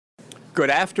Good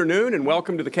afternoon and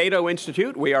welcome to the Cato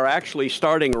Institute. We are actually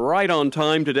starting right on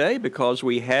time today because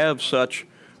we have such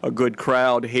a good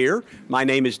crowd here. My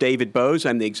name is David Bose.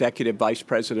 I'm the Executive Vice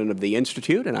President of the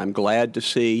Institute, and I'm glad to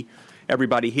see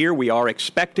everybody here. We are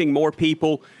expecting more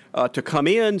people to come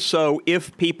in, so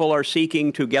if people are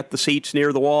seeking to get the seats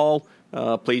near the wall,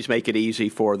 please make it easy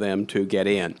for them to get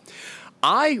in.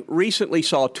 I recently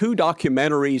saw two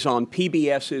documentaries on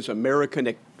PBS's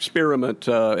American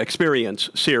Experience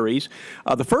series.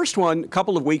 The first one, a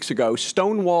couple of weeks ago,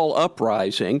 Stonewall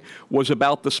Uprising, was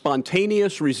about the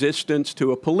spontaneous resistance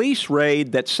to a police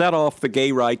raid that set off the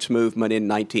gay rights movement in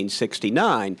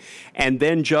 1969. And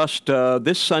then just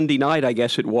this Sunday night, I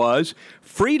guess it was,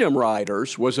 Freedom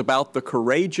Riders was about the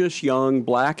courageous young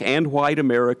black and white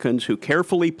Americans who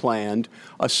carefully planned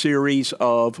a series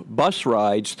of bus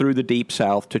rides through the Deep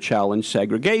South to challenge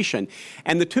segregation.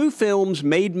 And the two films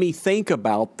made me think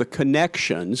about the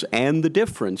connections and the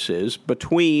differences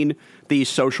between these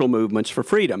social movements for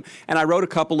freedom. And I wrote a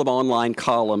couple of online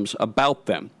columns about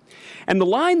them. And the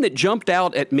line that jumped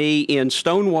out at me in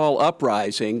Stonewall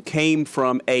Uprising came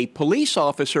from a police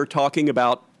officer talking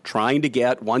about trying to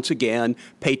get, once again,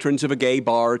 patrons of a gay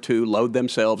bar to load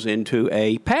themselves into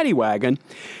a paddy wagon.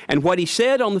 And what he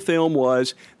said on the film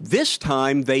was, this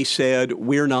time they said,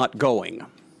 "We're not going."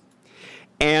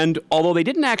 And although they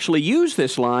didn't actually use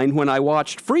this line, when I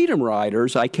watched Freedom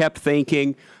Riders, I kept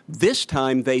thinking, this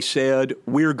time they said,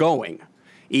 "We're going,"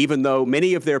 even though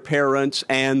many of their parents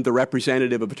and the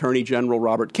representative of Attorney General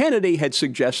Robert Kennedy had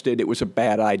suggested it was a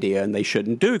bad idea and they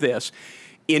shouldn't do this.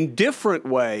 In different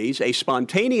ways, a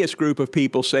spontaneous group of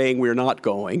people saying we're not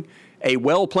going, a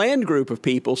well-planned group of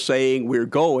people saying we're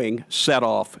going, set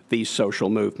off these social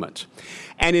movements.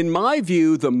 And in my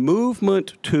view, the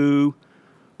movement to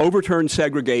overturn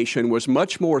segregation was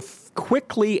much more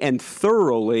quickly and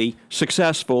thoroughly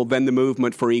successful than the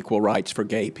movement for equal rights for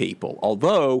gay people,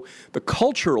 although the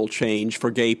cultural change for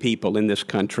gay people in this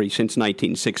country since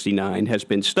 1969 has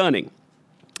been stunning.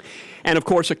 And of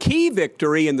course, a key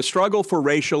victory in the struggle for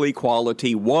racial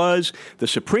equality was the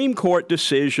Supreme Court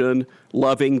decision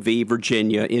Loving v.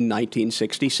 Virginia in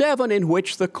 1967, in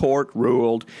which the court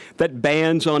ruled that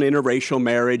bans on interracial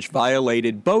marriage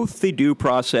violated both the due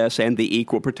process and the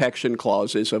equal protection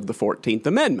clauses of the 14th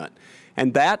Amendment.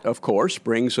 And that, of course,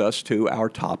 brings us to our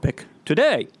topic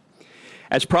today.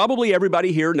 As probably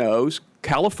everybody here knows,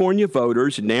 California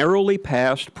voters narrowly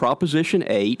passed Proposition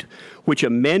 8, which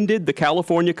amended the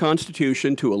California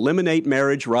Constitution to eliminate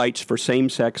marriage rights for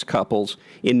same-sex couples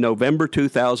in November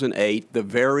 2008, the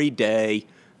very day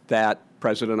that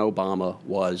President Obama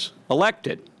was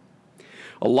elected.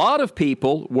 A lot of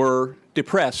people were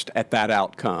depressed at that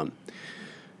outcome.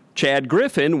 Chad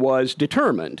Griffin was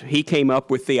determined. He came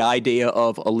up with the idea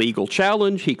of a legal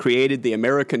challenge. He created the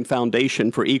American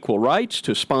Foundation for Equal Rights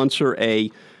to sponsor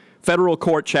a federal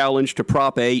court challenge to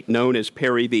Prop 8 known as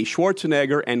Perry v.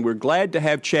 Schwarzenegger, and we're glad to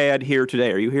have Chad here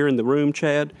today. Are you here in the room,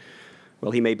 Chad?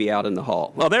 Well, he may be out in the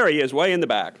hall. Well, there he is, way in the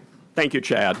back. Thank you,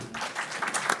 Chad.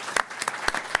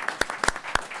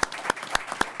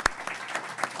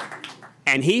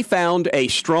 And he found a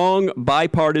strong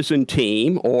bipartisan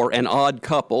team, or an odd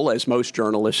couple, as most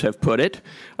journalists have put it,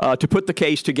 to put the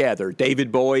case together.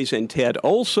 David Boies and Ted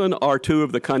Olson are two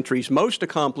of the country's most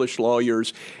accomplished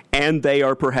lawyers, and they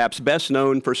are perhaps best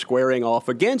known for squaring off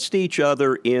against each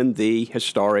other in the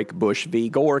historic Bush v.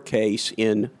 Gore case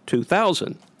in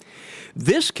 2000.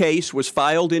 This case was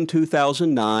filed in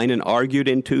 2009 and argued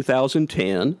in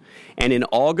 2010, and in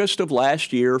August of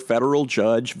last year, federal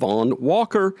judge Vaughn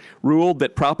Walker ruled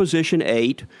that Proposition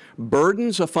 8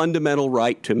 burdens a fundamental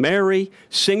right to marry,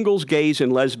 singles gays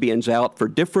and lesbians out for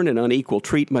different and unequal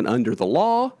treatment under the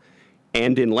law,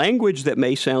 and in language that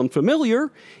may sound familiar,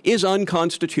 is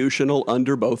unconstitutional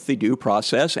under both the due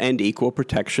process and equal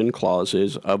protection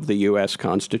clauses of the U.S.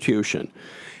 Constitution.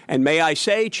 And may I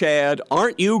say, Chad,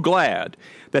 aren't you glad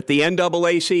that the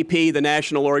NAACP, the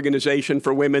National Organization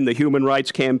for Women, the Human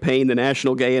Rights Campaign, the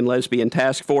National Gay and Lesbian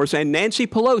Task Force, and Nancy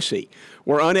Pelosi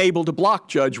were unable to block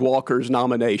Judge Walker's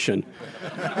nomination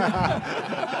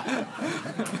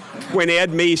when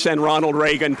Ed Meese and Ronald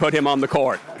Reagan put him on the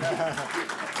court?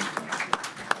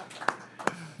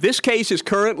 This case is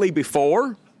currently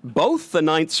before both the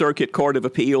Ninth Circuit Court of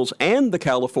Appeals and the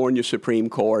California Supreme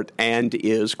Court, and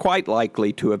is quite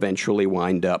likely to eventually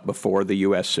wind up before the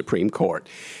U.S. Supreme Court.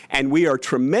 And we are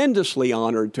tremendously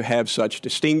honored to have such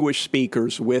distinguished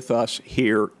speakers with us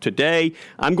here today.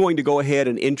 I'm going to go ahead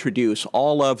and introduce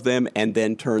all of them and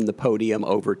then turn the podium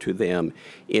over to them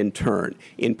in turn.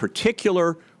 In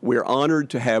particular, we're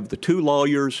honored to have the two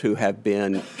lawyers who have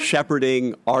been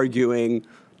shepherding, arguing,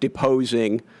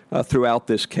 deposing throughout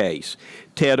this case.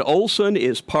 Ted Olson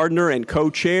is partner and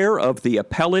co-chair of the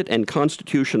Appellate and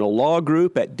Constitutional Law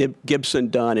Group at Gibson,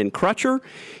 Dunn and Crutcher.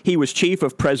 He was chief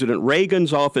of President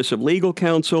Reagan's Office of Legal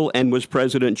Counsel and was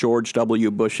President George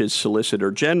W. Bush's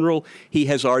Solicitor General. He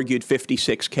has argued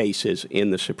 56 cases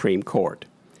in the Supreme Court.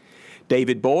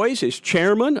 David Boies is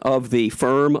chairman of the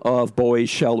firm of Boies,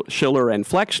 Schiller, and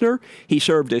Flexner. He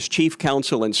served as chief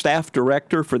counsel and staff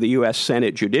director for the U.S.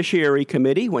 Senate Judiciary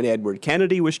Committee when Edward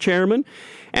Kennedy was chairman.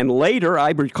 And later,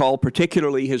 I recall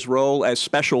particularly his role as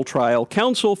special trial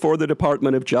counsel for the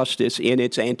Department of Justice in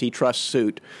its antitrust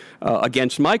suit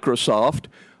against Microsoft,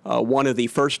 one of the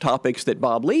first topics that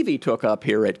Bob Levy took up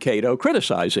here at Cato,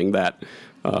 criticizing that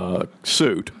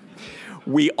suit.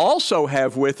 We also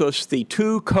have with us the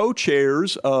two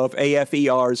co-chairs of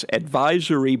AFER's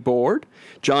advisory board.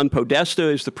 John Podesta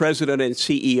is the president and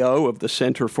CEO of the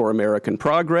Center for American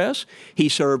Progress. He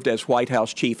served as White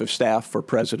House Chief of Staff for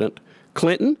President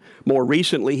Clinton. More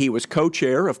recently, he was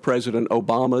co-chair of President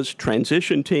Obama's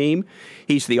transition team.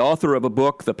 He's the author of a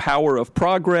book, The Power of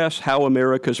Progress: How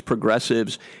America's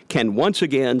Progressives Can Once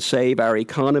Again Save Our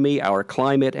Economy, Our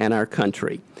Climate, and Our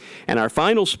Country. And our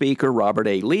final speaker, Robert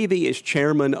A. Levy, is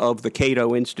chairman of the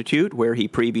Cato Institute, where he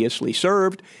previously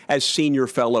served as senior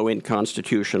fellow in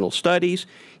constitutional studies.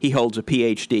 He holds a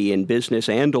Ph.D. in business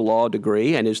and a law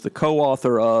degree and is the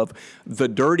co-author of The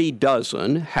Dirty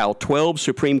Dozen: How 12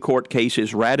 Supreme Court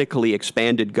Cases Radically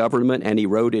Expanded Government and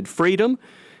Eroded Freedom.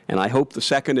 And I hope the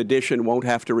second edition won't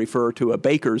have to refer to a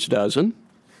baker's dozen.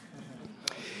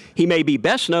 He may be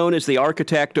best known as the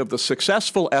architect of the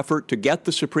successful effort to get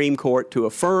the Supreme Court to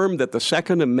affirm that the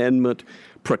Second Amendment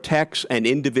protects an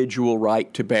individual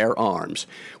right to bear arms.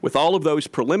 With all of those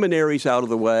preliminaries out of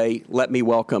the way, let me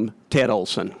welcome Ted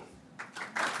Olson.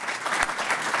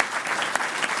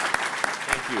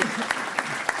 Thank you.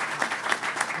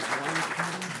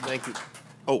 Thank you.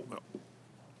 Oh.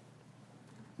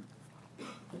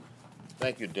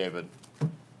 Thank you, David.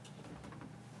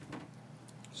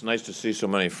 It's nice to see so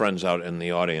many friends out in the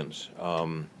audience.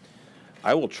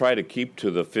 I will try to keep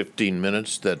to the 15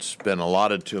 minutes that's been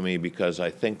allotted to me because I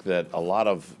think that a lot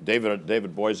of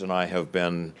David Boies and I have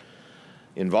been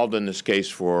involved in this case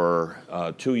for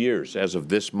 2 years. As of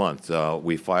this month,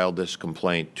 we filed this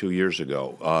complaint 2 years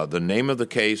ago. The name of the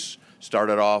case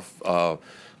started off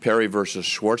Perry versus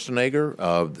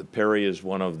Schwarzenegger. Perry is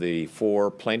one of the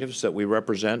 4 plaintiffs that we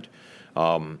represent.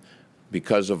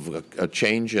 Because of a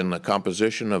change in the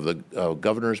composition of the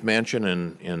governor's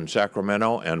mansion in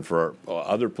Sacramento, and for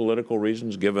other political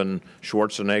reasons, given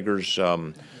Schwarzenegger's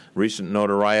recent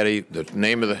notoriety, the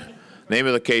name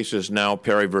of the case is now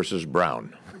Perry versus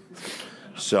Brown.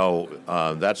 So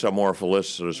that's a more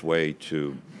felicitous way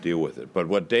to deal with it. But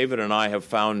what David and I have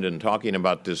found in talking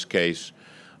about this case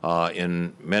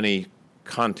in many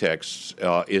contexts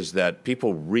is that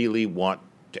people really want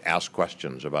to ask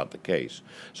questions about the case.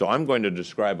 So I'm going to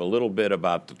describe a little bit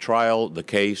about the trial, the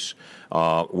case,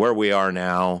 where we are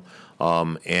now,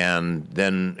 and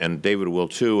David will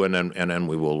too, and then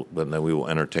we will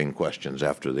entertain questions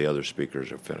after the other speakers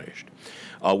are finished.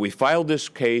 We filed this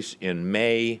case in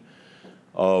May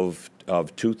of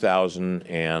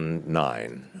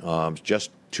 2009,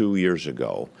 just 2 years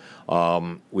ago.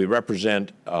 We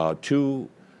represent 2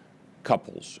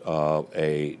 couples,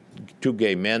 2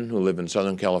 gay men who live in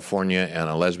Southern California and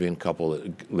a lesbian couple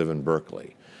that live in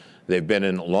Berkeley. They've been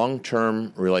in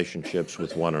long-term relationships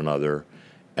with one another,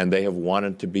 and they have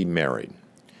wanted to be married.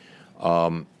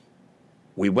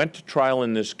 We went to trial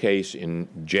in this case in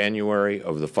January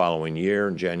of the following year,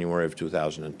 in January of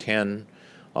 2010,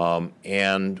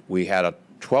 and we had a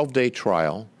 12-day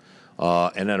trial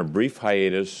and then a brief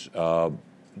hiatus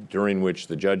during which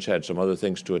the judge had some other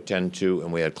things to attend to,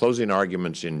 and we had closing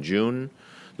arguments in June.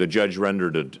 The judge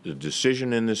rendered a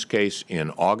decision in this case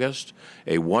in August,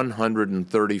 a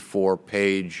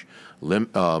 134-page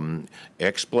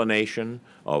explanation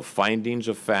of findings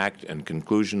of fact and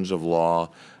conclusions of law,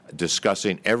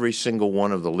 discussing every single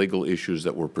one of the legal issues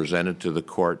that were presented to the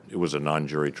court. It was a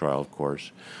non-jury trial, of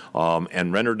course,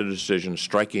 and rendered a decision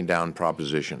striking down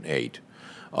Proposition 8.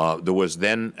 There was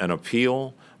then an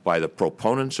appeal by the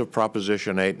proponents of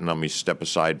Proposition 8, and let me step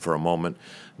aside for a moment.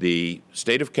 The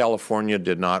state of California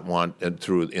did not want,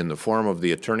 in the form of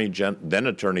the then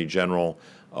Attorney General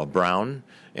Brown,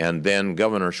 and then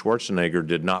Governor Schwarzenegger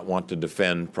did not want to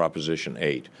defend Proposition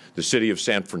 8. The city of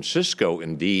San Francisco,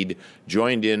 indeed,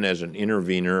 joined in as an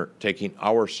intervener, taking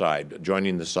our side,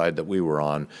 joining the side that we were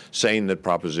on, saying that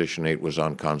Proposition 8 was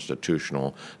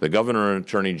unconstitutional. The Governor and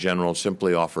Attorney General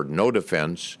simply offered no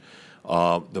defense,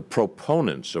 the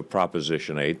proponents of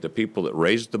Proposition 8, the people that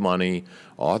raised the money,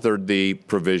 authored the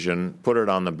provision, put it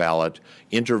on the ballot,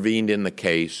 intervened in the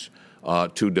case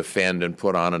to defend and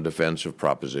put on a defense of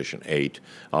Proposition 8,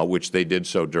 which they did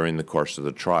so during the course of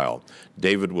the trial.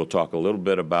 David will talk a little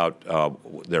bit about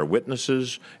their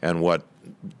witnesses and what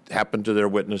happened to their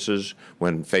witnesses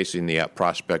when facing the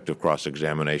prospect of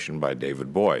cross-examination by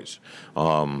David Boies.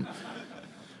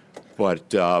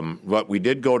 But we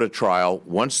did go to trial.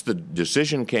 Once the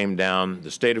decision came down,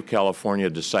 the state of California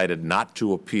decided not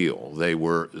to appeal.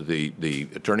 The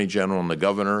Attorney General and the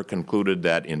Governor concluded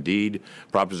that indeed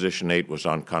Proposition 8 was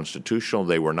unconstitutional.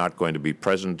 They were not going to be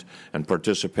present and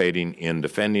participating in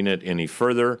defending it any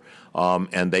further,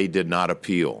 and they did not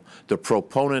appeal. The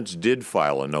proponents did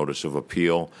file a notice of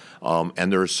appeal,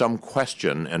 and there is some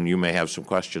question, and you may have some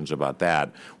questions about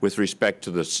that, with respect to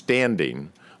the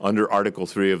standing under Article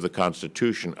 3 of the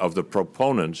Constitution of the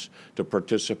proponents to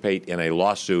participate in a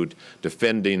lawsuit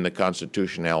defending the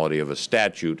constitutionality of a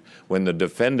statute when the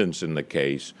defendants in the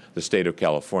case, the state of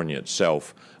California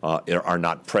itself, are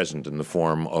not present in the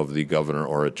form of the governor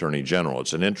or attorney general.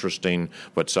 It's an interesting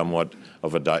but somewhat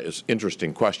of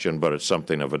interesting question, but it's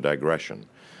something of a digression.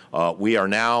 We are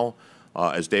now,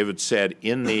 as David said,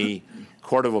 in the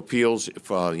Court of Appeals,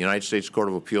 the United States Court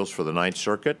of Appeals for the Ninth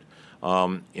Circuit.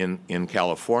 In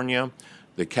California.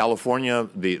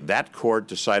 That court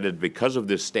decided, because of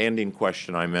this standing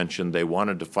question I mentioned, they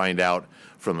wanted to find out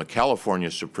from the California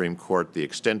Supreme Court the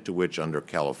extent to which, under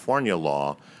California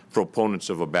law, proponents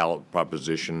of a ballot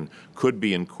proposition could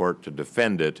be in court to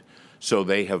defend it. So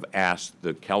they have asked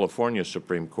the California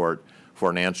Supreme Court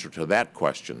for an answer to that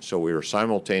question. So we are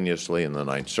simultaneously in the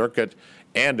Ninth Circuit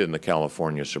and in the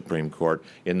California Supreme Court.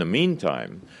 In the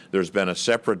meantime, there's been a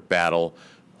separate battle.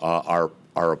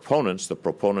 Our opponents, the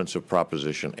proponents of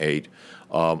Proposition 8,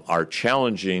 are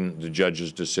challenging the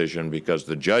judge's decision because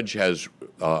the judge has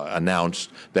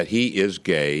announced that he is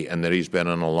gay and that he's been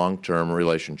in a long-term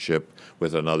relationship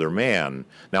with another man.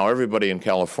 Now, everybody in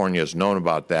California has known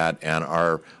about that, and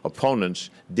our opponents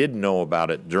did know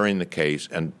about it during the case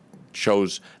and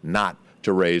chose not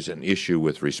to raise an issue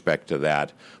with respect to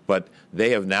that. But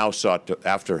they have now sought to,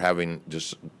 after having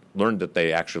learned that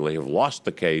they actually have lost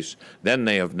the case, then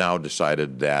they have now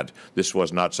decided that this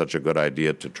was not such a good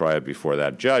idea to try it before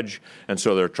that judge, and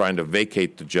so they're trying to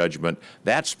vacate the judgment.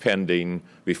 That's pending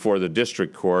before the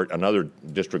district court, another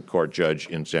district court judge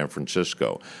in San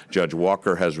Francisco. Judge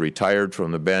Walker has retired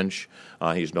from the bench.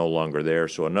 He's no longer there,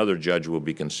 so another judge will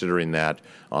be considering that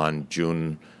on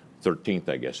June 13th,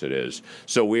 I guess it is.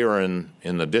 So we are in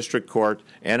the district court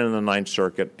and in the Ninth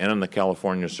Circuit and in the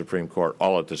California Supreme Court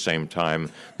all at the same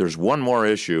time. There's one more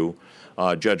issue.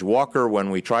 Judge Walker, when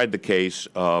we tried the case,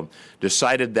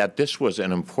 decided that this was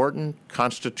an important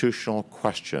constitutional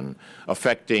question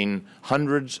affecting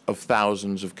hundreds of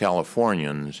thousands of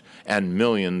Californians and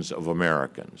millions of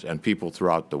Americans and people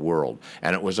throughout the world.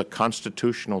 And it was a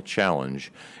constitutional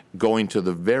challenge going to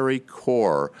the very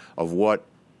core of what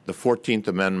the 14th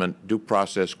Amendment, Due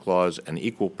Process Clause, and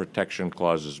Equal Protection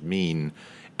Clauses mean,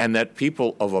 and that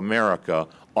people of America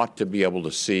ought to be able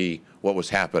to see what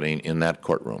was happening in that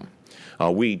courtroom.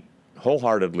 We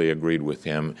wholeheartedly agreed with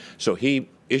him, so he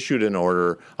issued an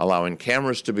order allowing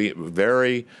cameras to be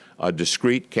very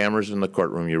discreet cameras in the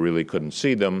courtroom. You really couldn't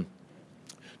see them,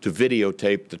 to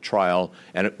videotape the trial,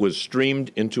 and it was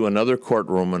streamed into another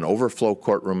courtroom, an overflow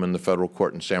courtroom in the federal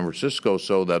court in San Francisco,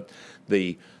 so that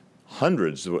the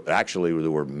hundreds, actually there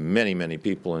were many, many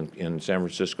people in San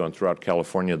Francisco and throughout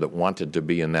California that wanted to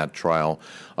be in that trial.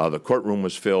 The courtroom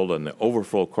was filled and the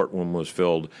overflow courtroom was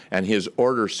filled, and his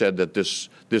order said that this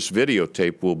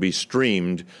videotape will be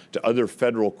streamed to other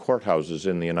federal courthouses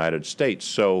in the United States.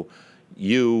 So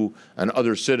you and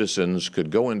other citizens could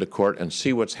go into court and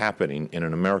see what's happening in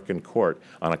an American court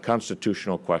on a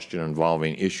constitutional question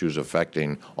involving issues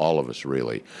affecting all of us,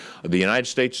 really. The United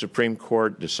States Supreme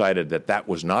Court decided that that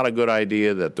was not a good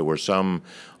idea, that there were some,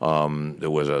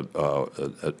 there was a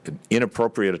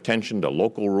inappropriate attention to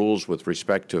local rules with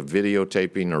respect to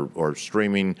videotaping or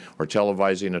streaming or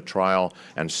televising a trial,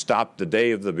 and stopped the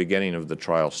day of the beginning of the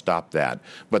trial, stopped that.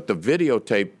 But the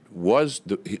videotape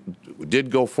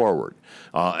did go forward,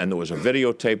 and there was a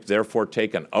videotape therefore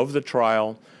taken of the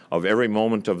trial, of every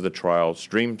moment of the trial,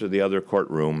 streamed to the other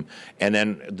courtroom, and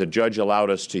then the judge allowed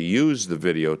us to use the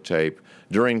videotape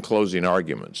during closing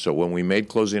arguments. So when we made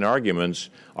closing arguments,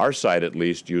 our side at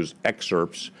least used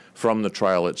excerpts from the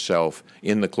trial itself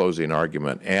in the closing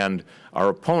argument, and our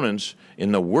opponents,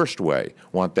 in the worst way,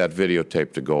 want that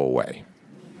videotape to go away.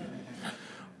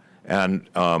 And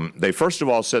they first of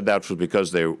all said that was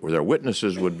because their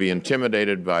witnesses would be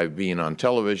intimidated by being on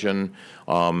television.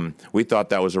 We thought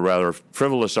that was a rather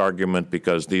frivolous argument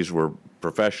because these were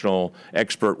professional,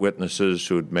 expert witnesses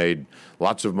who had made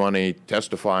lots of money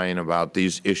testifying about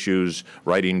these issues,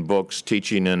 writing books,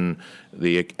 teaching in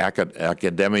the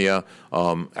academia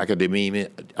about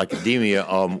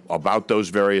those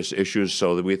various issues,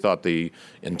 so that we thought the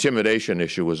intimidation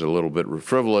issue was a little bit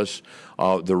frivolous,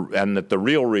 and that the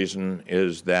real reason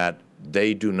is that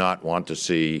they do not want to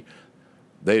see,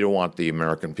 they don't want the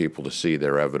American people to see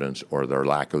their evidence or their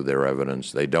lack of their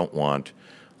evidence. They don't want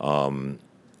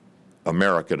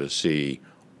America to see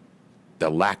the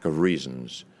lack of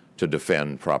reasons to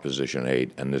defend Proposition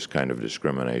 8 and this kind of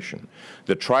discrimination.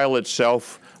 The trial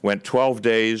itself went 12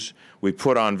 days. We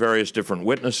put on various different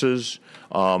witnesses,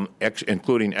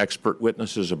 including expert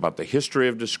witnesses about the history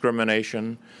of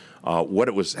discrimination, what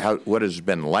it has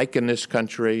been like in this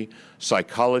country,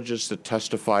 psychologists that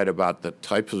testified about the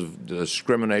types of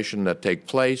discrimination that take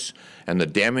place and the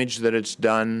damage that it's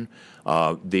done,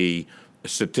 the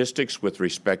statistics with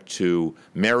respect to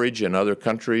marriage in other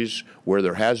countries where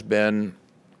there has been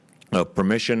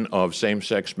permission of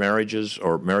same-sex marriages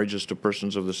or marriages to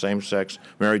persons of the same sex,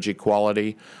 marriage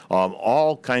equality,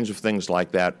 all kinds of things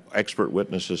like that. Expert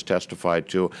witnesses testified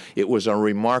to. It was a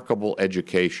remarkable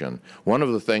education. One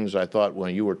of the things I thought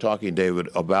when you were talking, David,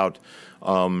 about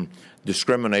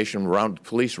discrimination around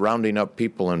police rounding up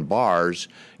people in bars,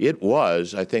 it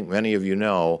was, I think many of you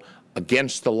know,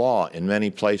 against the law in many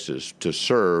places to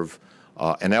serve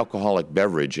an alcoholic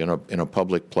beverage in a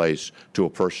public place to a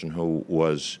person who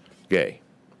was gay.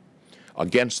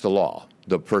 Against the law.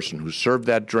 The person who served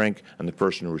that drink and the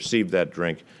person who received that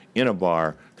drink in a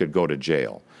bar could go to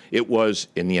jail. It was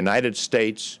in the United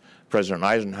States, President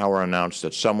Eisenhower announced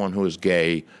that someone who is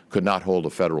gay could not hold a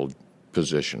federal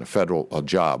position, a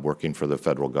job working for the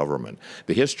federal government.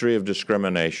 The history of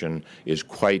discrimination is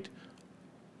quite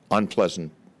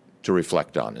unpleasant to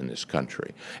reflect on in this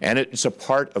country. And it's a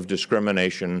part of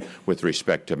discrimination with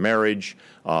respect to marriage.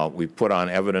 We put on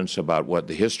evidence about what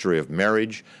the history of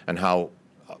marriage and how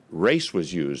race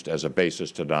was used as a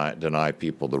basis to deny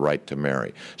people the right to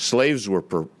marry. Slaves were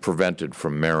prevented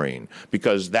from marrying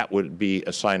because that would be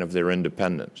a sign of their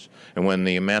independence. And when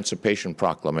the Emancipation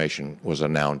Proclamation was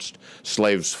announced,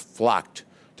 slaves flocked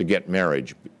to get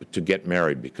married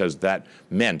because that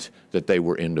meant that they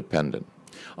were independent.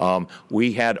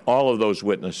 We had all of those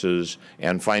witnesses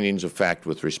and findings of fact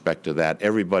with respect to that.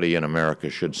 Everybody in America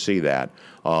should see that.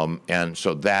 And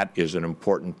so that is an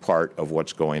important part of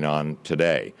what's going on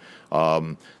today.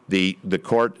 The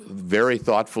court very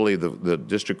thoughtfully, the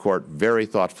district court very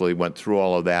thoughtfully went through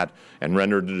all of that and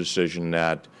rendered a decision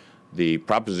that the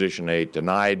Proposition 8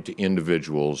 denied to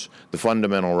individuals the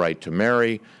fundamental right to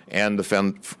marry and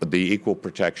the equal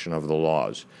protection of the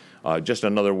laws. Just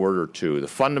another word or two. The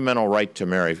fundamental right to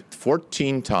marry,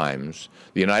 14 times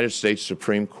the United States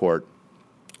Supreme Court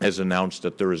has announced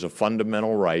that there is a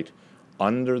fundamental right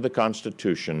under the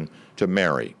Constitution to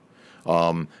marry.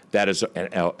 That is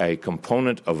a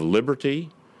component of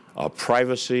liberty,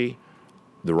 privacy,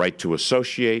 the right to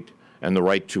associate, and the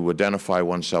right to identify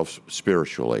oneself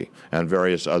spiritually, and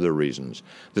various other reasons.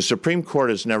 The Supreme Court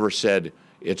has never said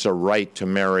it's a right to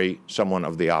marry someone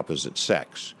of the opposite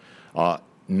sex.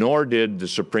 Nor did the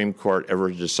Supreme Court ever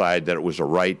decide that it was a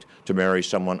right to marry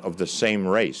someone of the same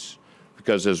race.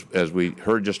 Because as we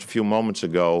heard just a few moments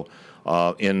ago,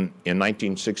 in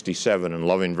 1967 in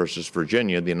Loving versus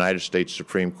Virginia, the United States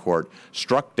Supreme Court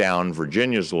struck down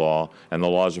Virginia's law and the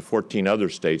laws of 14 other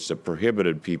states that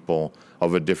prohibited people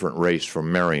of a different race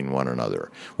from marrying one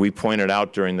another. We pointed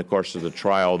out during the course of the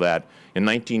trial that in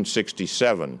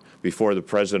 1967,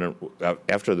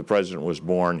 after the president was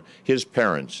born, his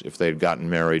parents, if they had gotten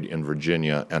married in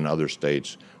Virginia and other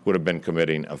states, would have been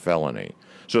committing a felony.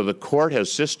 So the court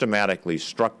has systematically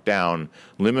struck down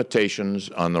limitations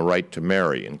on the right to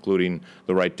marry, including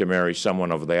the right to marry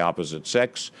someone of the opposite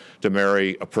sex, to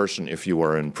marry a person if you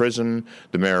are in prison,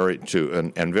 to marry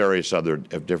and various other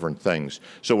different things.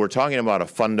 So we're talking about a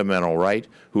fundamental right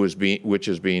which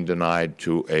is being denied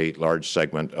to a large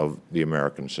segment of the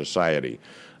American society.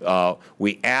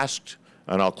 We asked,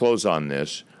 and I'll close on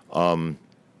this,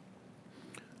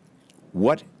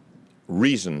 what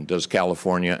reason does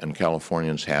California and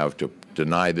Californians have to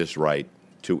deny this right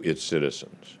to its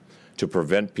citizens, to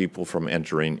prevent people from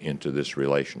entering into this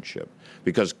relationship?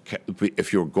 Because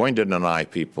if you're going to deny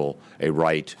people a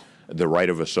right, the right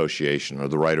of association or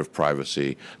the right of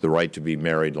privacy, the right to be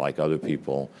married like other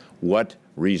people, what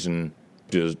reason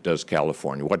does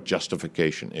California, what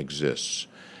justification exists?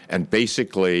 And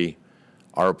basically,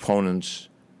 our opponents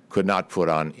could not put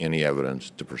on any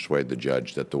evidence to persuade the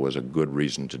judge that there was a good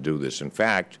reason to do this. In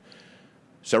fact,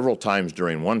 several times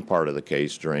during one part of the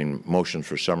case, during motions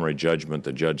for summary judgment,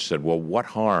 the judge said, well, what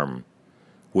harm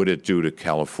would it do to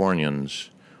Californians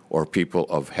or people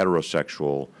of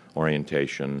heterosexual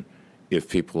orientation if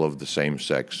people of the same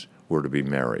sex were to be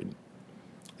married?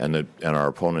 And our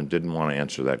opponent didn't want to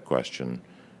answer that question,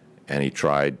 and he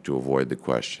tried to avoid the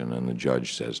question, and the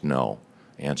judge says, no,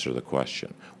 answer the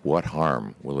question. What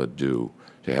harm will it do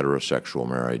to heterosexual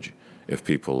marriage if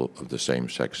people of the same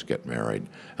sex get married?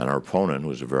 And our opponent, who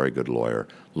was a very good lawyer,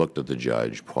 looked at the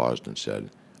judge, paused, and said,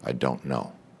 I don't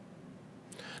know.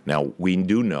 Now, we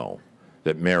do know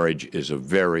that marriage is a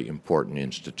very important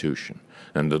institution,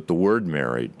 and that the word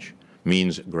marriage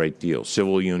means a great deal.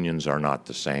 Civil unions are not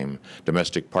the same.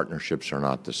 Domestic partnerships are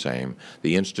not the same.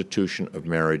 The institution of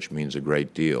marriage means a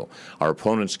great deal. Our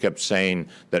opponents kept saying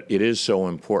that it is so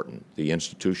important. The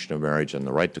institution of marriage and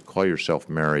the right to call yourself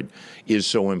married is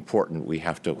so important, we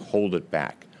have to hold it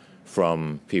back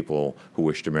from people who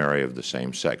wish to marry of the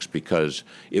same sex, because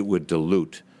it would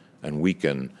dilute and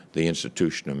weaken the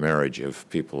institution of marriage if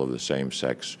people of the same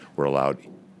sex were allowed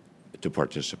to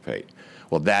participate.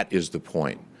 Well, that is the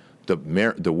point.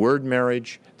 The word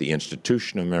marriage, the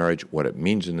institution of marriage, what it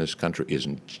means in this country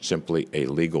isn't simply a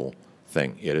legal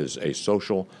thing. It is a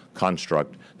social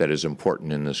construct that is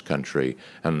important in this country.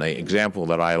 And the example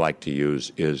that I like to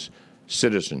use is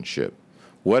citizenship.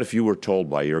 What if you were told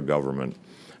by your government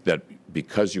that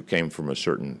because you came from a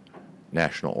certain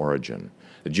national origin,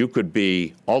 that you could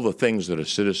be all the things that a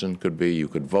citizen could be? You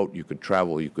could vote, you could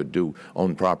travel, you could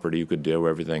own property, you could do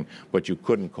everything, but you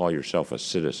couldn't call yourself a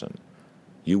citizen.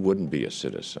 You wouldn't be a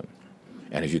citizen.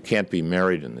 And if you can't be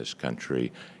married in this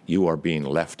country, you are being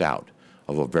left out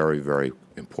of a very, very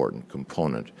important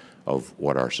component of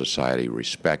what our society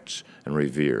respects and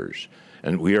reveres.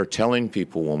 And we are telling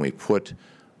people, when we put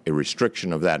a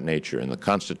restriction of that nature in the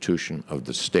Constitution of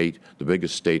the state, the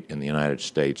biggest state in the United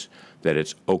States, that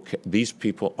it's okay. These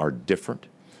people are different.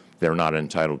 They're not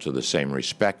entitled to the same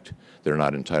respect. They're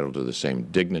not entitled to the same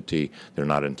dignity. They're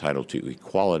not entitled to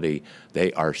equality.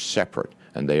 They are separate,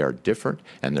 and they are different,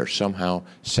 and they're somehow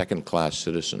second-class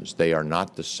citizens. They are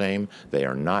not the same. They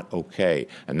are not okay.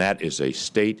 And that is a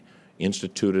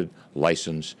state-instituted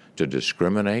license to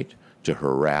discriminate, to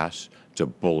harass, to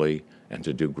bully, and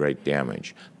to do great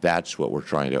damage. That's what we're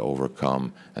trying to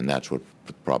overcome, and that's what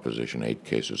the Proposition 8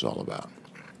 case is all about.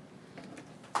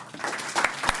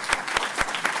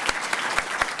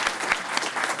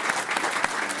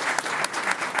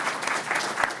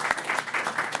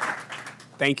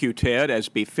 Thank you, Ted. As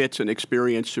befits an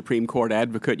experienced Supreme Court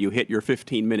advocate, you hit your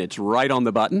 15 minutes right on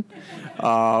the button.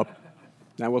 Now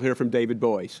we'll hear from David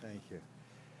Boies. Thank you.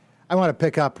 I want to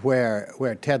pick up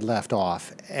where Ted left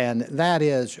off, and that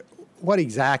is what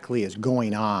exactly is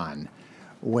going on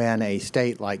when a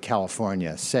state like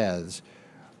California says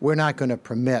we're not going to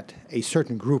permit a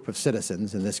certain group of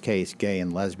citizens, in this case gay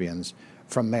and lesbians,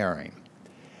 from marrying.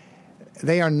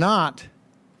 They are not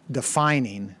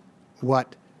defining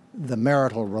what the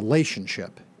marital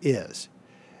relationship is.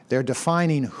 They're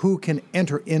defining who can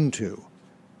enter into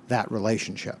that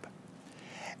relationship.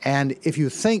 And if you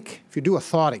do a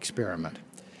thought experiment,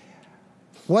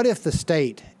 what if the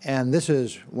state, and this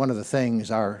is one of the things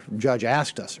our judge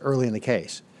asked us early in the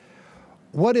case,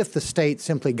 what if the state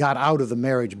simply got out of the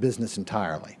marriage business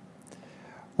entirely?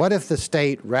 What if the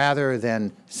state, rather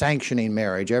than sanctioning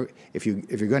marriage, if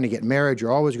you're going to get married,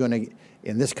 you're always going to,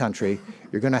 in this country,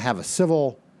 you're going to have a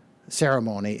civil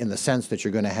ceremony in the sense that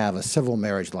you're going to have a civil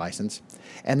marriage license,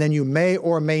 and then you may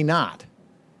or may not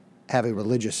have a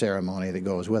religious ceremony that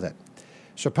goes with it.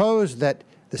 Suppose that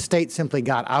the state simply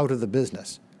got out of the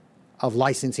business of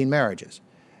licensing marriages.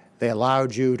 They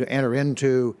allowed you to enter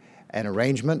into an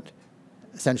arrangement,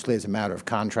 essentially as a matter of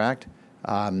contract,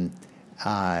 to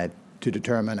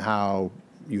determine how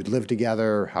you'd live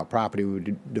together, how property would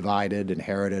be divided,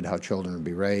 inherited, how children would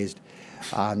be raised.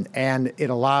 And it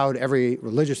allowed every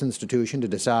religious institution to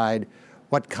decide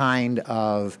what kind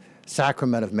of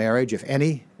sacrament of marriage, if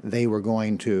any, they were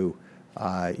going to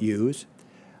use.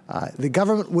 The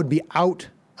government would be out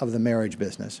of the marriage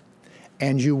business,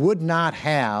 and you would not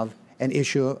have an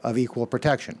issue of equal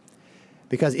protection,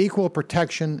 because equal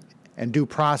protection and due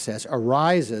process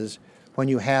arises when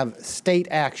you have state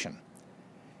action.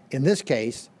 In this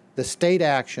case, the state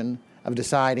action of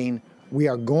deciding we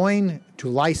are going to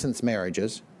license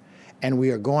marriages, and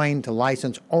we are going to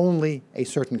license only a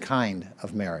certain kind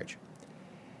of marriage.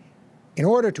 In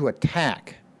order to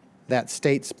attack that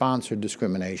state-sponsored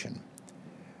discrimination,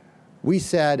 we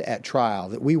said at trial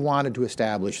that we wanted to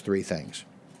establish three things.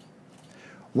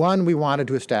 One, we wanted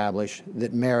to establish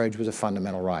that marriage was a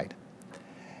fundamental right.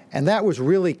 And that was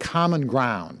really common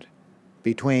ground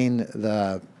between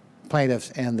the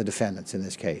plaintiffs and the defendants in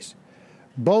this case.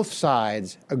 Both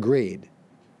sides agreed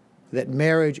that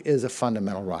marriage is a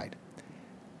fundamental right.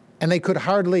 And they could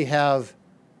hardly have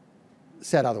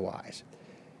said otherwise,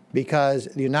 because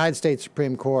the United States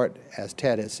Supreme Court, as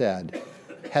Ted has said,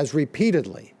 has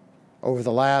repeatedly, over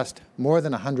the last more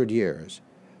than 100 years,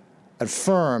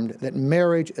 affirmed that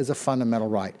marriage is a fundamental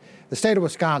right. The state of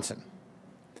Wisconsin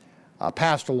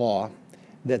passed a law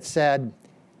that said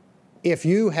if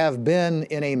you have been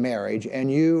in a marriage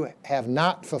and you have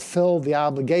not fulfilled the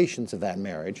obligations of that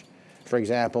marriage, for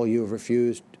example, you have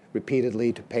refused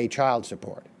repeatedly to pay child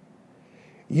support,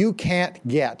 you can't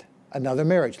get another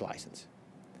marriage license.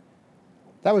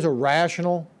 That was a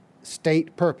rational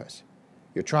state purpose.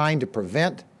 You're trying to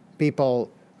prevent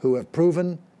people who have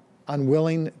proven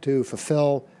unwilling to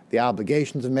fulfill the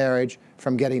obligations of marriage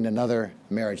from getting another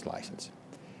marriage license.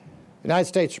 The United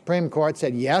States Supreme Court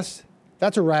said, yes,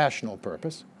 that's a rational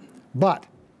purpose, but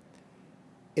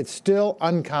it's still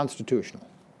unconstitutional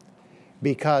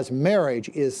because marriage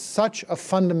is such a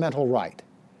fundamental right.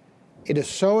 It is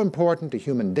so important to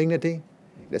human dignity.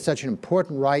 It is such an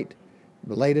important right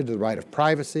related to the right of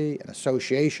privacy and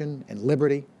association and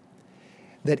liberty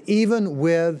that even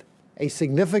with a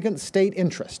significant state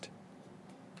interest,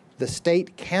 the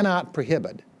state cannot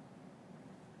prohibit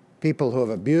people who have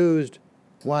abused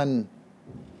one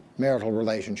marital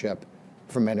relationship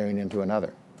from entering into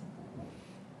another.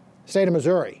 The state of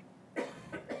Missouri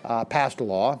passed a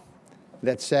law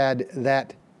that said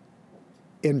that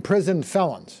imprisoned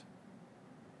felons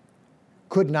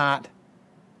could not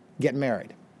get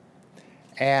married.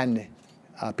 And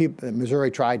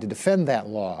Missouri tried to defend that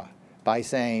law by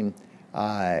saying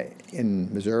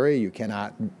in Missouri you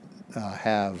cannot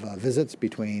have visits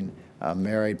between a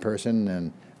married person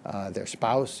and their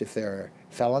spouse if they're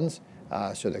felons,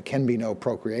 so there can be no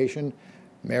procreation.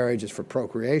 Marriage is for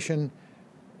procreation.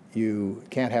 You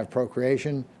can't have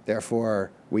procreation,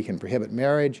 therefore we can prohibit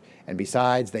marriage, and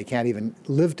besides, they can't even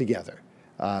live together,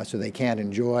 so they can't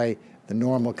enjoy the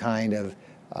normal kind of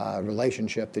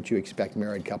relationship that you expect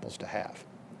married couples to have.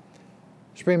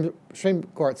 Supreme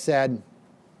Court said,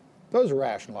 those are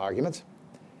rational arguments,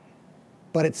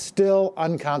 but it's still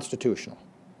unconstitutional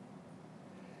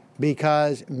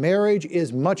because marriage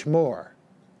is much more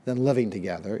than living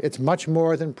together. It's much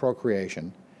more than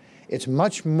procreation. It's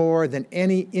much more than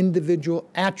any individual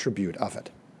attribute of it,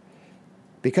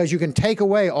 because you can take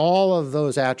away all of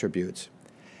those attributes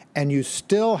and you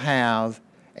still have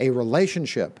a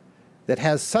relationship that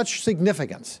has such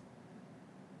significance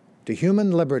to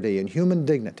human liberty and human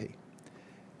dignity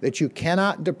that you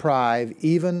cannot deprive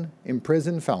even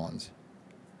imprisoned felons,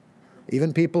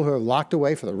 even people who are locked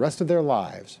away for the rest of their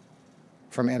lives,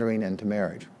 from entering into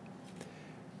marriage.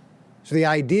 So the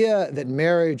idea that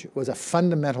marriage was a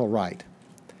fundamental right,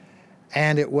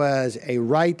 and it was a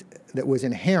right that was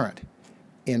inherent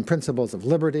in principles of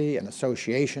liberty and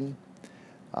association,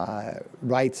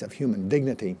 rights of human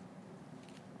dignity,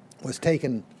 was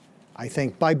taken, I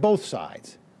think, by both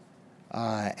sides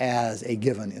as a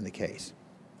given in the case.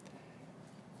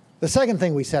 The second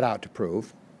thing we set out to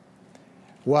prove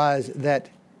was that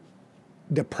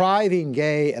depriving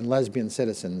gay and lesbian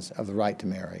citizens of the right to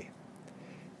marry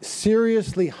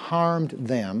seriously harmed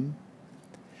them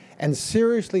and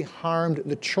seriously harmed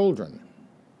the children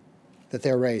that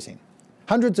they're raising.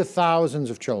 Hundreds of thousands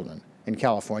of children in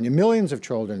California, millions of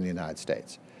children in the United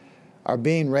States, are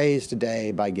being raised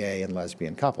today by gay and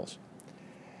lesbian couples.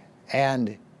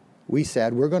 And we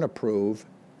said we're going to prove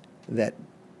that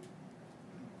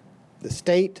the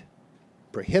state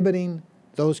prohibiting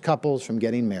those couples from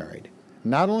getting married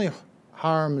not only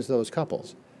harms those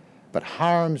couples, but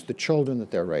harms the children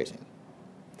that they're raising.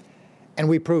 And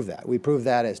we proved that. We proved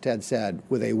that, as Ted said,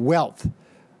 with a wealth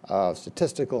of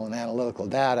statistical and analytical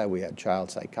data. We had child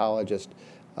psychologist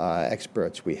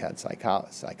experts, we had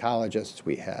psychologists,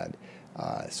 we had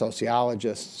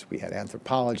sociologists, we had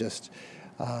anthropologists,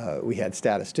 we had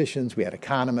statisticians, we had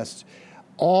economists,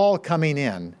 all coming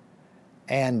in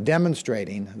and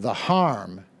demonstrating the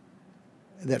harm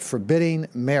that forbidding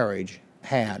marriage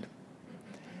had.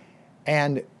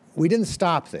 And we didn't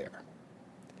stop there,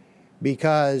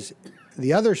 because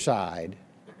the other side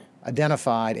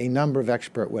identified a number of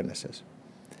expert witnesses.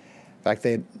 In fact,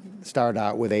 they started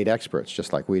out with 8 experts,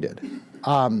 just like we did.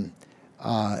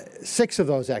 6 of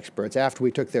those experts, after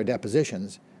we took their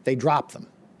depositions, they dropped them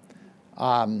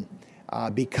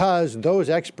because those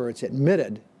experts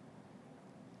admitted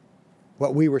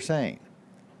what we were saying.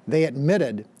 They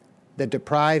admitted that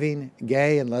depriving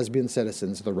gay and lesbian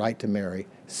citizens of the right to marry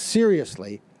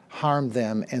seriously harmed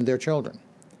them and their children.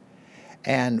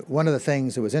 And one of the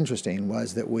things that was interesting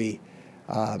was that we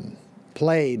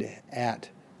played at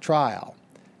trial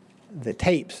the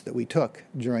tapes that we took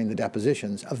during the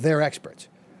depositions of their experts.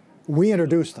 We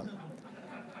introduced them.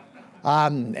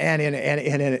 And in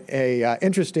an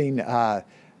interesting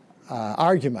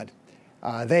argument,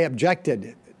 they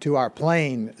objected to our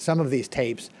playing some of these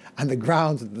tapes on the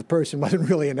grounds that the person wasn't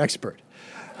really an expert.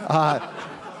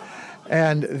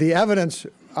 And the evidence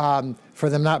for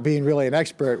them not being really an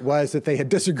expert was that they had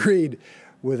disagreed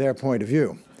with their point of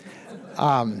view.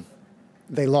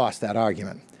 They lost that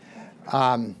argument.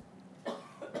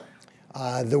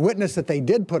 The witness that they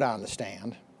did put on the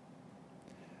stand,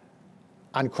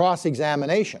 on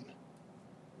cross-examination,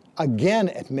 again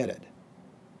admitted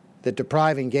that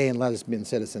depriving gay and lesbian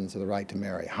citizens of the right to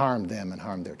marry harmed them and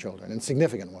harmed their children in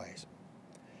significant ways.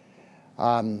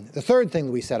 The third thing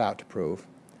that we set out to prove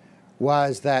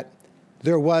was that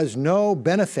there was no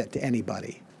benefit to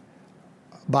anybody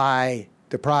by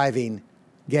depriving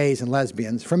gays and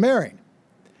lesbians from marrying.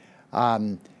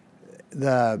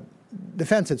 The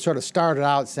defense had sort of started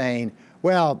out saying,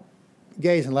 well,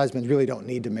 gays and lesbians really don't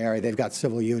need to marry. They've got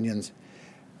civil unions.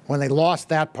 When they lost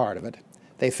that part of it,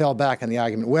 they fell back on the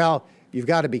argument, well, you've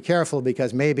got to be careful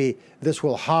because maybe this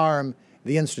will harm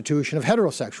the institution of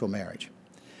heterosexual marriage.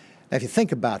 Now, if you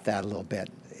think about that a little bit,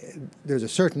 there's a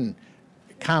certain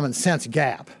common sense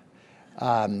gap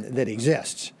that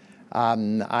exists.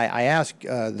 I ask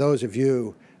those of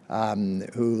you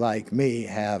who, like me,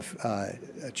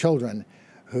 have children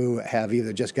who have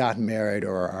either just gotten married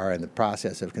or are in the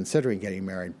process of considering getting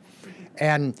married,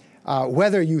 and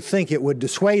whether you think it would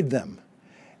dissuade them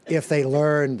if they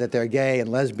learned that their gay and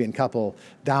lesbian couple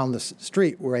down the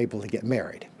street were able to get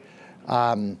married.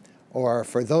 Or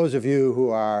for those of you who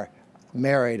are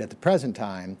married at the present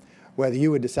time, whether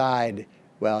you would decide,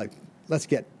 well, let's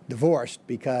get divorced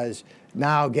because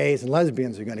now gays and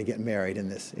lesbians are going to get married in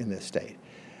this state.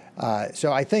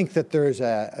 So I think that there's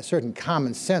a certain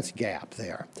common sense gap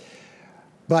there.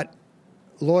 But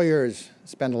lawyers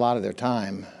spend a lot of their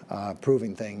time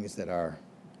proving things that are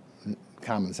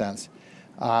common sense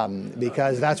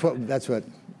because that's what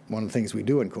one of the things we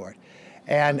do in court.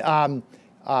 And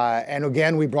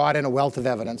again, we brought in a wealth of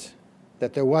evidence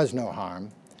that there was no harm.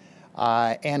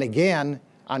 And again,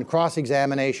 on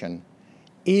cross-examination,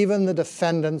 even the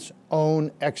defendant's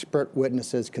own expert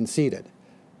witnesses conceded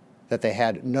that they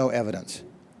had no evidence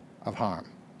of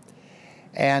harm.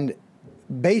 And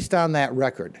based on that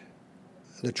record,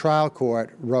 the trial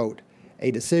court wrote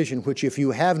a decision which, if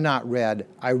you have not read,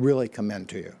 I really commend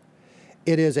to you.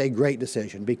 It is a great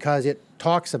decision because it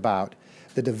talks about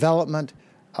the development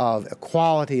of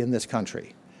equality in this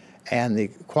country and the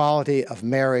quality of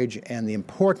marriage and the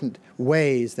important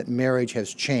ways that marriage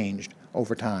has changed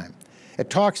over time. It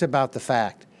talks about the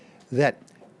fact that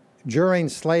during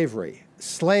slavery,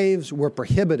 slaves were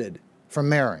prohibited from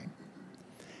marrying.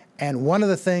 And one of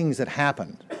the things that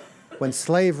happened when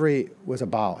slavery was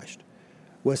abolished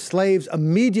was slaves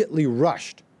immediately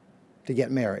rushed to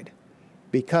get married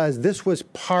because this was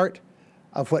part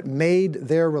of what made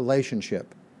their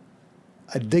relationship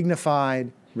a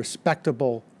dignified,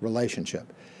 respectable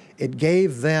relationship. It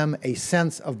gave them a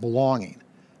sense of belonging,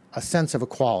 a sense of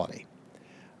equality.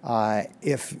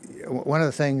 One of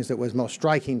the things that was most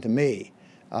striking to me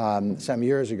some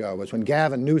years ago was when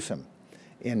Gavin Newsom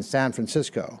in San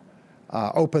Francisco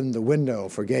opened the window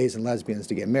for gays and lesbians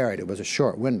to get married. It was a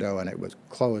short window and it was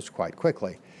closed quite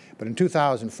quickly. But in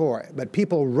 2004,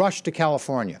 people rushed to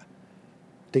California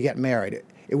to get married.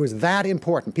 It was that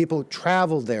important. People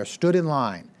traveled there, stood in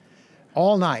line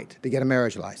all night to get a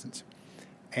marriage license.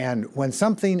 And when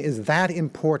something is that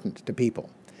important to people,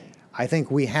 I think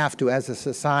we have to, as a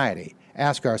society,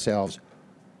 ask ourselves,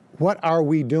 what are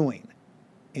we doing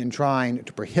in trying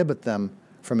to prohibit them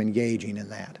from engaging in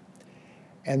that?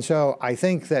 And so I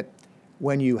think that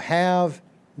when you have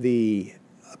the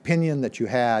opinion that you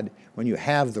had, when you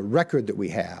have the record that we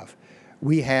have,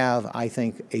 I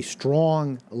think, a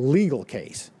strong legal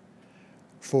case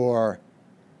for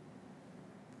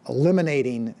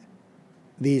eliminating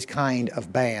these kind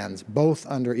of bans, both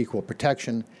under equal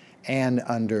protection and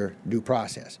under due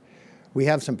process. We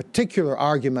have some particular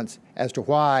arguments as to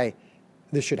why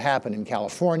this should happen in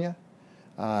California.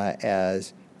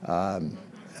 As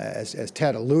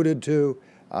Ted alluded to,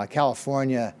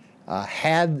 California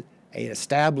had an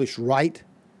established right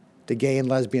to gay and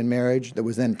lesbian marriage that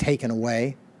was then taken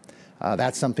away.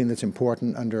 That's something that's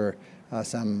important under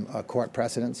some court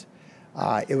precedents.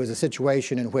 It was a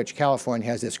situation in which California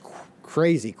has this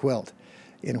crazy quilt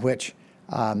in which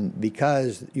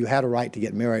because you had a right to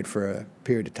get married for a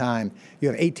period of time, you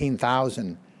have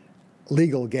 18,000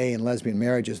 legal gay and lesbian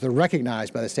marriages that are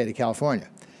recognized by the state of California.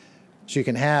 So you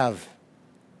can have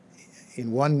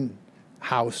in one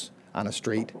house on a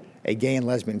street a gay and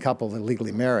lesbian couple that are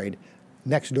legally married,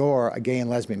 next door a gay and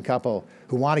lesbian couple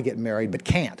who want to get married but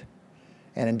can't.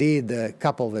 And indeed, the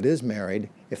couple that is married,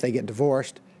 if they get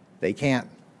divorced, they can't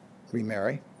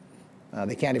remarry.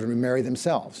 They can't even remarry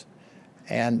themselves.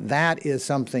 And that is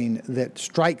something that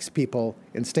strikes people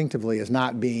instinctively as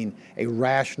not being a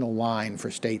rational line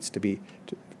for states to be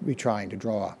trying to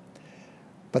draw.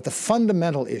 But the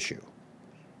fundamental issue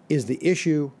is the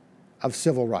issue of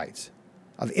civil rights,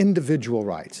 of individual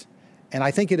rights. And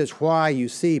I think it is why you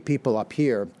see people up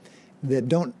here that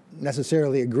don't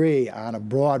necessarily agree on a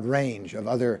broad range of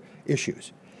other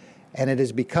issues. And it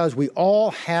is because we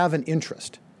all have an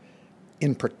interest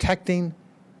in protecting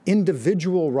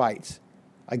individual rights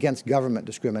against government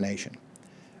discrimination.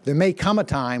 There may come a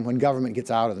time when government gets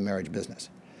out of the marriage business.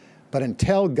 But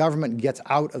until government gets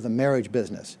out of the marriage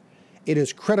business, it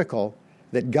is critical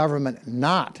that government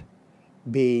not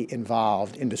be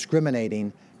involved in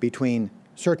discriminating between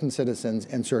certain citizens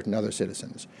and certain other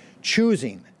citizens,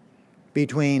 choosing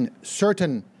between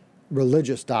certain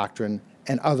religious doctrine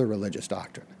and other religious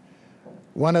doctrine.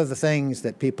 One of the things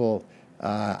that people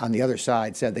on the other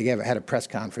side said, they had a press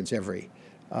conference every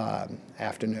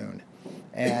afternoon,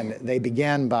 and they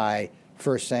began by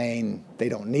first saying they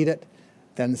don't need it,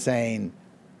 then saying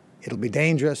it'll be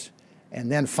dangerous,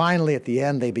 and then finally at the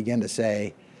end they begin to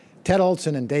say, Ted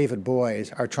Olson and David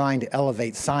Boies are trying to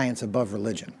elevate science above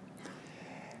religion.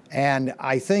 And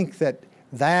I think that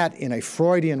in a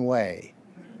Freudian way,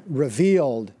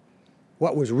 revealed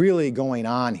what was really going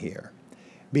on here.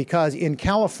 Because in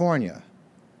California,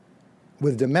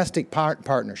 with domestic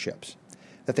partnerships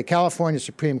that the California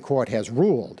Supreme Court has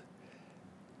ruled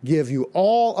give you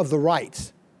all of the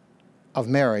rights of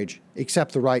marriage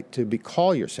except the right to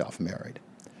call yourself married.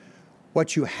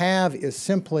 What you have is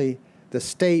simply the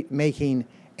state making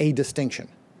a distinction,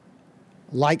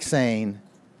 like saying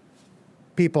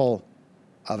people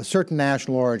of a certain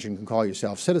national origin can call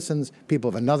yourself citizens, people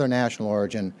of another national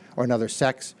origin or another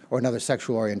sex or another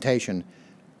sexual orientation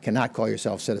cannot call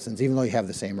yourself citizens, even though you have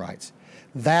the same rights.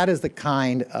 That is the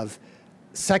kind of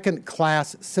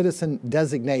second-class citizen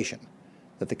designation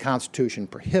that the Constitution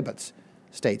prohibits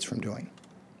states from doing.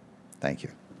 Thank you.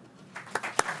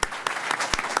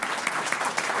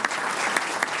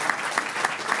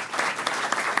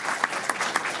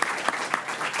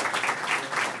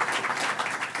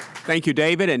 Thank you,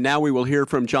 David. And now we will hear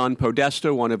from John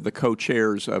Podesta, one of the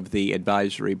co-chairs of the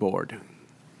advisory board.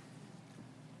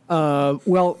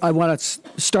 Well, I want to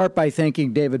start by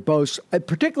thanking David Boies.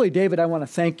 Particularly, David, I want to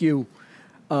thank you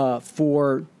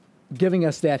for giving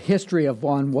us that history of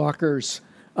Vaughn Walker's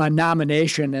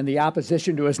nomination and the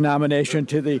opposition to his nomination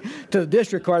to the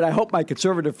district court. I hope my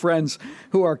conservative friends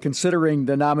who are considering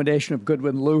the nomination of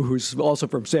Goodwin Liu, who's also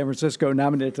from San Francisco,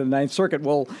 nominated to the Ninth Circuit,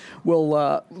 will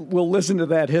listen to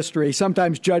that history.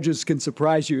 Sometimes judges can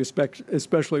surprise you,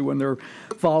 especially when they're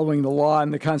following the law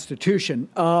and the Constitution.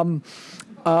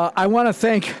 I want to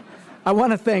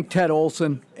thank Ted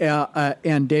Olson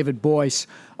and David Boies,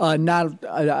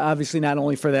 obviously not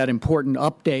only for that important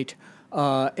update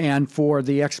and for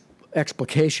the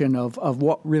explication of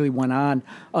what really went on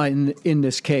in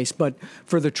this case, but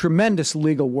for the tremendous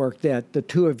legal work that the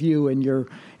two of you and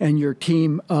your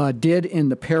team did in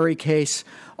the Perry case.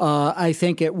 I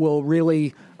think it will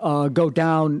really go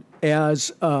down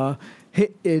as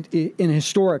in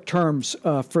historic terms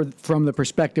from the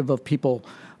perspective of people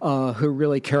who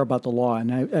really care about the law.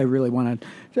 And I really want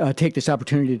to take this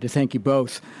opportunity to thank you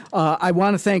both. I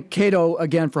want to thank Cato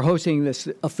again for hosting this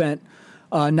event,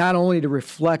 not only to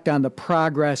reflect on the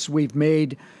progress we've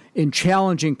made in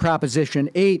challenging Proposition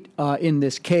 8 in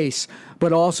this case,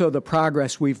 but also the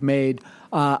progress we've made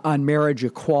on marriage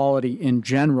equality in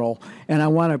general. And I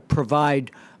want to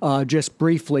provide just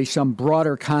briefly some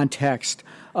broader context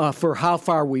for how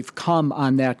far we've come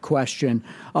on that question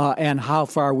and how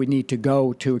far we need to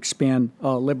go to expand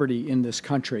liberty in this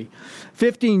country.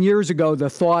 15 years ago, the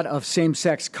thought of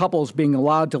same-sex couples being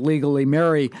allowed to legally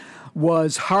marry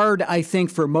was hard, I think,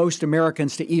 for most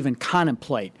Americans to even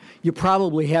contemplate. You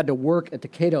probably had to work at the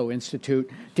Cato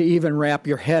Institute to even wrap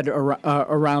your head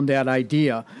around that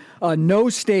idea. No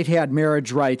state had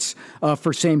marriage rights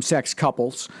for same-sex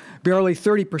couples. Barely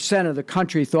 30% of the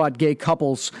country thought gay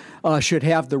couples should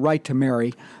have the right to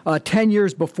marry. 10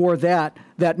 years before that,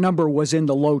 that number was in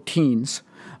the low teens.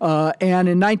 And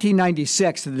in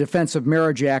 1996, the Defense of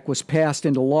Marriage Act was passed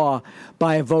into law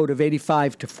by a vote of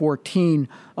 85 to 14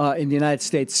 in the United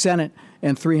States Senate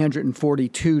and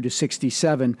 342 to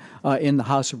 67 in the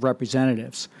House of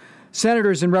Representatives.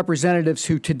 Senators and representatives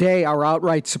who today are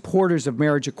outright supporters of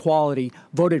marriage equality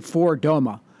voted for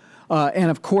DOMA.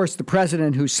 And of course, the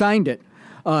president who signed it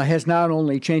has not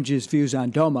only changed his views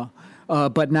on DOMA,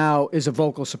 but now is a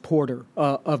vocal supporter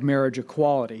of marriage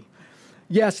equality.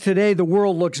 Yes, today the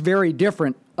world looks very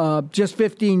different. Just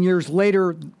 15 years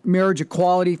later, marriage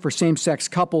equality for same-sex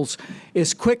couples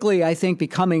is quickly, I think,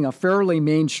 becoming a fairly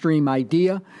mainstream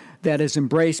idea that is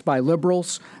embraced by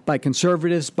liberals, by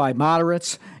conservatives, by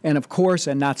moderates, and of course,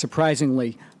 and not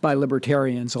surprisingly, by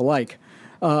libertarians alike.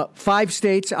 5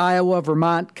 states, Iowa,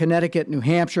 Vermont, Connecticut, New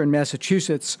Hampshire, and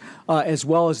Massachusetts, as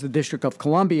well as the District of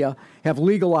Columbia, have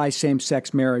legalized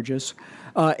same-sex marriages.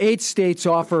 8 states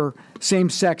offer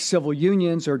same-sex civil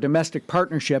unions or domestic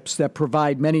partnerships that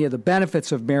provide many of the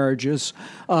benefits of marriages,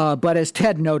 but as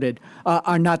Ted noted,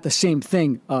 are not the same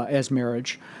thing as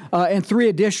marriage. And 3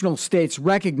 additional states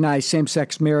recognize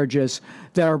same-sex marriages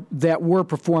that were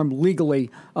performed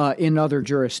legally in other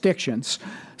jurisdictions.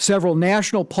 Several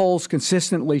national polls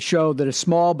consistently show that a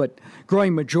small but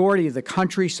growing majority of the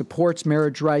country supports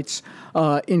marriage rights,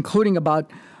 including about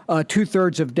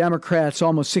 2/3 of Democrats,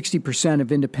 almost 60%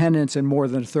 of independents, and more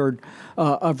than 1/3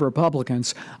 of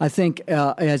Republicans. I think,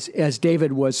 as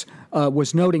David was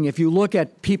noting, if you look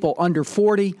at people under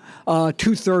 40,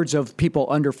 2/3 of people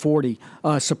under 40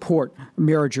 support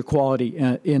marriage equality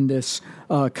in this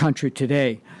country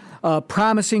today.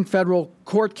 Promising federal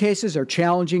court cases are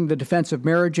challenging the Defense of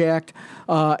Marriage Act.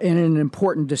 In an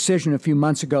important decision a few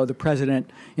months ago, the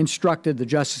president instructed the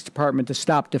Justice Department to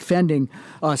stop defending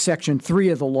Section 3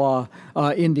 of the law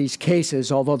in these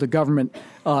cases, although the government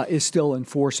is still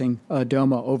enforcing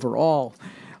DOMA overall.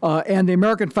 And the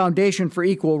American Foundation for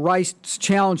Equal Rights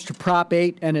challenge to Prop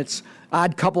 8 and its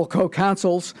odd couple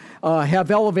co-counsels have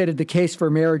elevated the case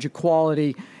for marriage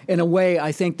equality in a way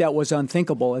I think that was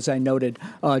unthinkable, as I noted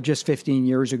just 15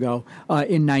 years ago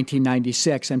in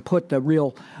 1996, and put the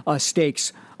real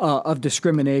stakes of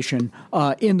discrimination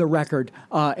in the record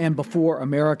and before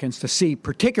Americans to see,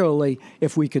 particularly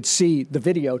if we could see the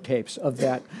videotapes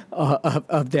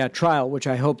of that trial, which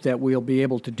I hope that we'll be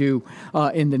able to do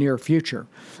in the near future.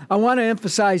 I want to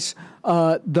emphasize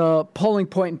the polling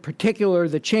point in particular.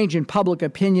 The change in public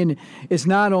opinion is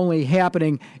not only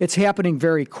happening, it's happening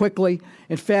very quickly.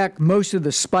 In fact, most of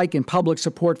the spike in public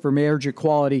support for marriage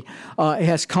equality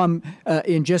has come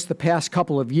in just the past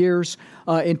couple of years.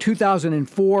 In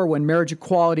 2004, when marriage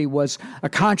equality was a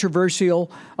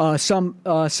controversial, some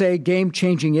say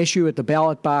game-changing issue at the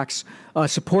ballot box,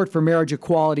 support for marriage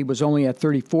equality was only at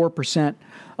 34%.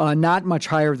 Not much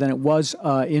higher than it was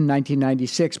in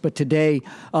 1996, but today,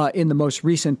 in the most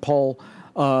recent poll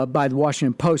by the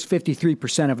Washington Post,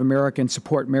 53% of Americans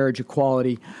support marriage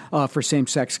equality for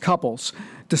same-sex couples.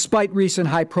 Despite recent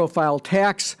high-profile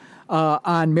attacks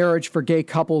on marriage for gay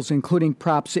couples, including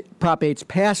Prop 8's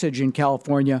passage in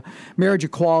California, marriage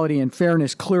equality and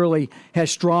fairness clearly has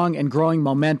strong and growing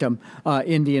momentum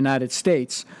in the United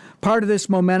States. Part of this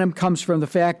momentum comes from the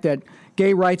fact that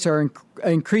gay rights are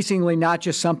increasingly not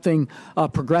just something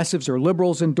progressives or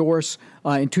liberals endorse.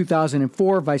 In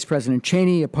 2004, Vice President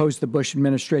Cheney opposed the Bush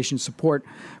administration's support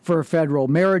for a federal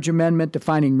marriage amendment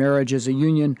defining marriage as a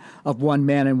union of one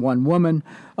man and one woman,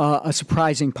 a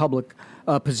surprising public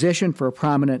position for a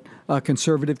prominent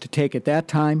conservative to take at that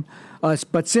time.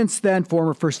 But since then,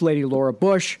 former First Lady Laura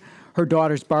Bush, her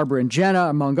daughters Barbara and Jenna,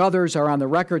 among others, are on the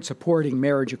record supporting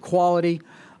marriage equality.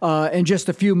 And just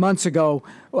a few months ago,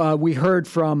 we heard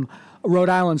from Rhode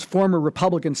Island's former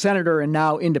Republican senator and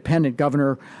now independent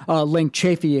Governor Link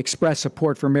Chafee express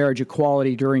support for marriage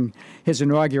equality during his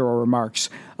inaugural remarks.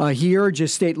 He urged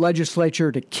his state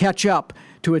legislature to catch up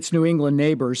to its New England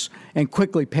neighbors and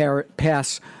quickly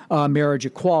pass marriage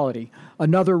equality.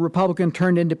 Another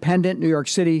Republican-turned-independent, New York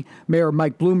City Mayor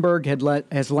Mike Bloomberg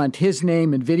has lent his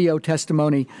name and video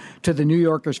testimony to the New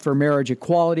Yorkers for Marriage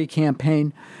Equality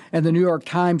campaign. And the New York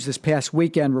Times this past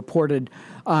weekend reported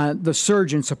the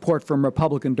surge in support from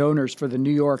Republican donors for the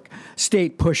New York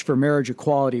state push for marriage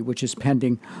equality, which is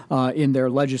pending in their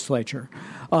legislature.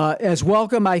 As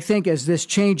welcome, I think, as this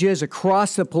change is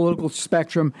across the political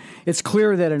spectrum, it's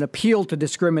clear that an appeal to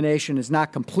discrimination has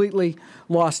not completely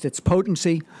lost its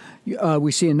potency.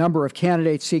 We see a number of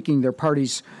candidates seeking their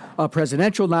party's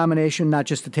presidential nomination, not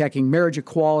just attacking marriage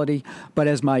equality, but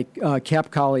as my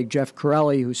CAP colleague Jeff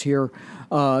Corelli, who's here,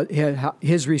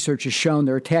 his research has shown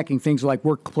they're attacking things like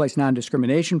workplace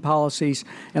non-discrimination policies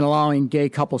and allowing gay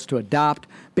couples to adopt,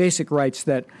 basic rights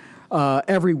that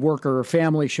every worker or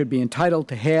family should be entitled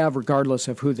to have regardless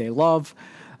of who they love.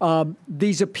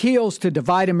 These appeals to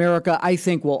divide America, I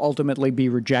think, will ultimately be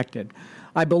rejected.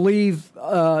 I believe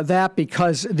that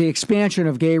because the expansion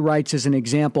of gay rights is an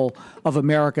example of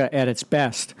America at its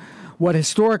best. What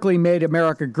historically made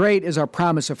America great is our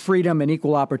promise of freedom and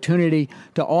equal opportunity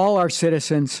to all our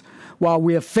citizens. While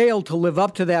we have failed to live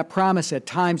up to that promise at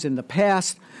times in the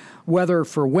past, whether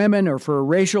for women or for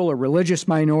racial or religious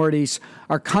minorities,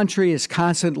 our country is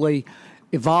constantly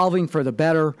evolving for the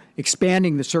better,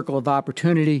 expanding the circle of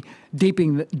opportunity,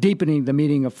 deepening the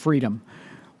meaning of freedom.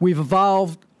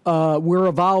 We're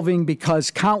evolving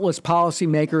because countless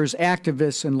policymakers,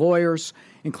 activists, and lawyers,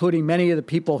 including many of the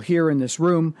people here in this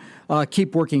room,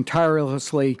 keep working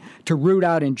tirelessly to root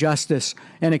out injustice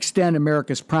and extend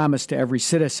America's promise to every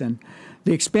citizen.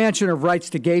 The expansion of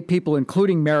rights to gay people,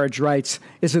 including marriage rights,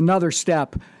 is another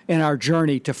step in our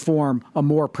journey to form a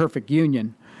more perfect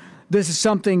union. This is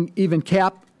something even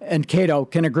Cap and Cato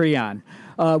can agree on,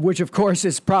 which, of course,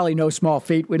 is probably no small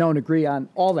feat. We don't agree on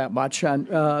all that much.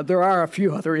 There are a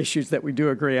few other issues that we do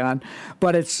agree on,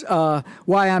 but it's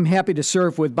why I'm happy to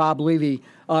serve with Bob Levy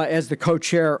as the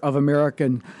co-chair of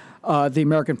the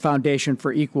American Foundation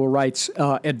for Equal Rights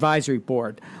Advisory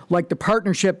Board. Like the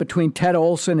partnership between Ted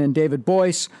Olson and David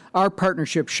Boyce, our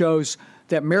partnership shows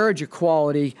that marriage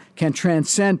equality can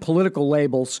transcend political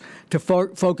labels to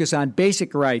focus on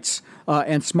basic rights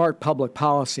and smart public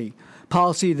policy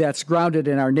that's grounded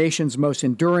in our nation's most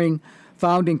enduring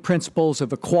founding principles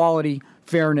of equality,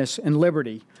 fairness, and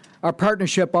liberty. Our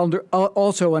partnership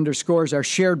also underscores our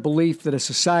shared belief that a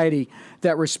society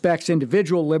that respects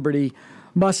individual liberty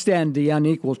must end the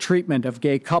unequal treatment of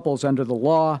gay couples under the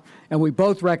law, and we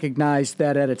both recognize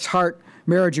that at its heart,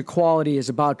 marriage equality is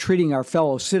about treating our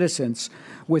fellow citizens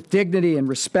with dignity and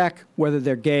respect, whether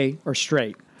they're gay or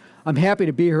straight. I'm happy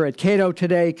to be here at Cato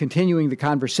today, continuing the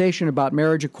conversation about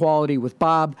marriage equality with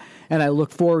Bob, and I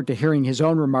look forward to hearing his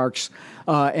own remarks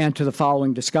and to the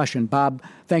following discussion. Bob,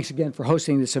 thanks again for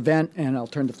hosting this event, and I'll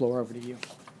turn the floor over to you.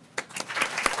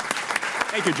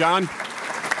 Thank you, John.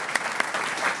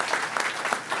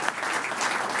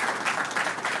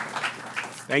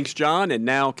 Thanks, John. And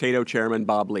now, Cato Chairman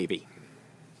Bob Levy.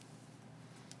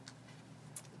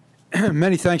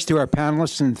 Many thanks to our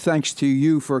panelists, and thanks to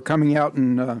you for coming out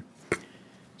in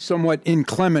somewhat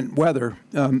inclement weather.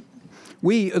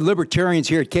 We libertarians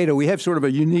here at Cato, we have sort of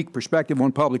a unique perspective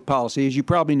on public policy. As you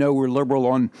probably know, we're liberal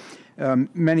on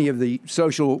many of the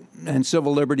social and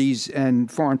civil liberties and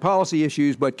foreign policy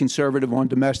issues, but conservative on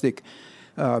domestic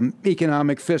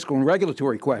economic, fiscal, and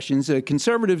regulatory questions.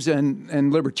 Conservatives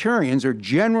and libertarians are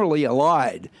generally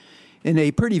allied in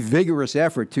a pretty vigorous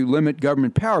effort to limit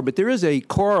government power. But there is a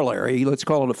corollary, let's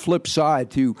call it a flip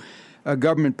side to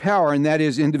government power, and that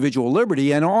is individual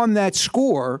liberty. And on that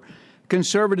score,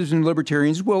 conservatives and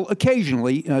libertarians will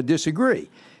occasionally disagree.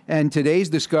 And today's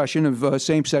discussion of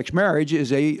same-sex marriage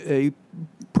is a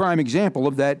prime example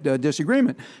of that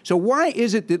disagreement. So why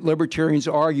is it that libertarians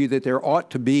argue that there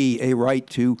ought to be a right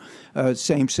to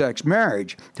same-sex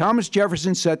marriage? Thomas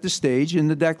Jefferson set the stage in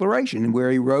the Declaration,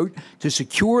 where he wrote, "To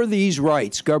secure these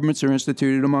rights, governments are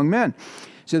instituted among men."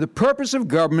 So the purpose of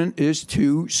government is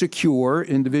to secure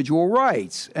individual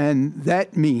rights, and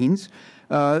that means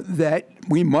that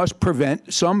we must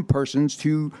prevent some persons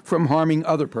from harming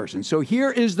other persons. So here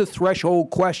is the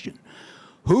threshold question.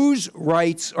 Whose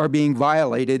rights are being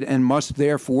violated and must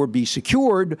therefore be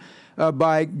secured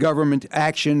by government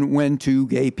action when two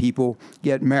gay people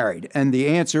get married? And the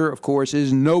answer, of course,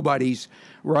 is nobody's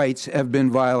rights have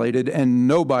been violated and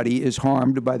nobody is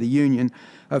harmed by the union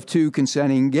of two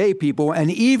consenting gay people. And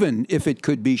even if it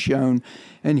could be shown,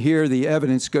 and here the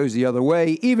evidence goes the other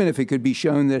way, even if it could be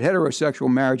shown that heterosexual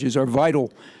marriages are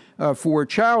vital for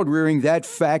child rearing, that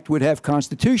fact would have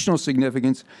constitutional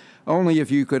significance only if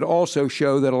you could also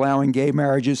show that allowing gay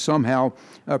marriages somehow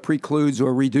precludes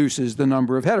or reduces the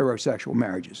number of heterosexual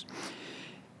marriages.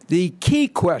 The key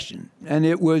question, and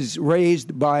it was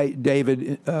raised by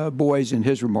David Boies in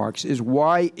his remarks, is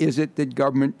why is it that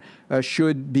government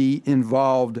should be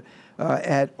involved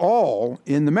at all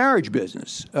in the marriage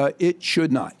business? It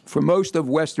should not. For most of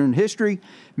Western history,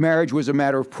 marriage was a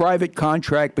matter of private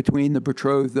contract between the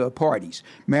betrothed parties.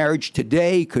 Marriage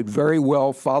today could very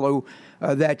well follow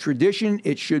that tradition.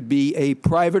 It should be a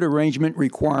private arrangement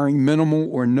requiring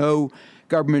minimal or no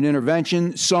government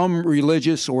intervention. Some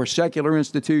religious or secular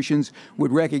institutions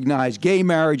would recognize gay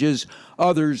marriages.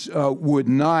 Others would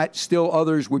not. Still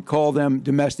others would call them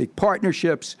domestic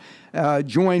partnerships.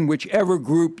 Join whichever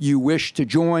group you wish to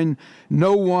join.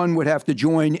 No one would have to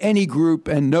join any group,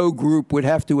 and no group would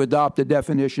have to adopt a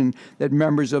definition that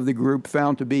members of the group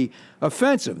found to be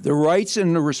offensive. The rights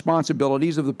and the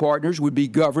responsibilities of the partners would be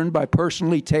governed by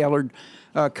personally tailored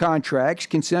contracts,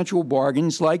 consensual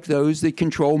bargains like those that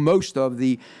control most of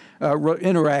the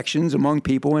interactions among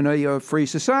people in a free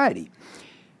society.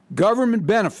 Government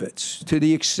benefits, to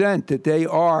the extent that they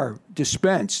are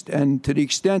dispensed and to the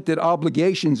extent that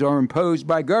obligations are imposed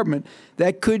by government,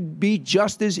 that could be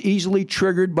just as easily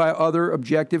triggered by other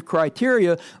objective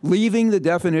criteria, leaving the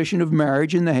definition of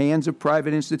marriage in the hands of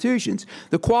private institutions.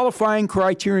 The qualifying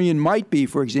criterion might be,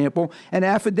 for example, an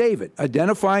affidavit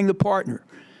identifying the partner,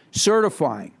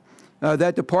 certifying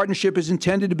that the partnership is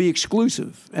intended to be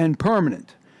exclusive and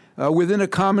permanent within a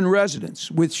common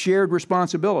residence with shared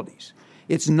responsibilities.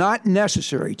 It's not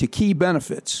necessary to key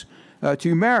benefits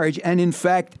to marriage, and in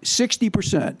fact,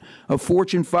 60% of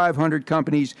Fortune 500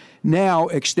 companies now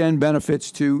extend benefits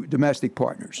to domestic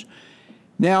partners.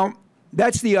 Now,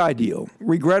 that's the ideal.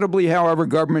 Regrettably, however,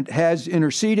 government has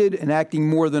interceded, enacting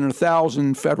more than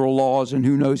 1,000 federal laws and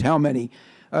who knows how many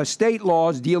state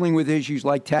laws dealing with issues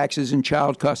like taxes and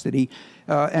child custody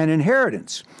and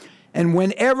inheritance. And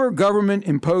whenever government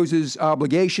imposes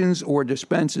obligations or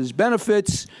dispenses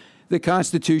benefits, the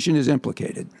Constitution is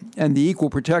implicated. And the Equal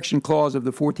Protection Clause of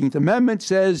the 14th Amendment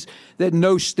says that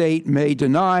no state may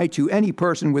deny to any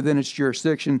person within its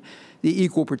jurisdiction the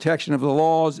equal protection of the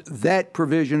laws. That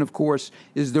provision, of course,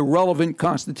 is the relevant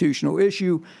constitutional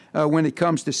issue when it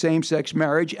comes to same-sex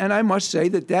marriage. And I must say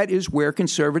that that is where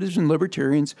conservatives and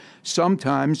libertarians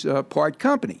sometimes part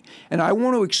company. And I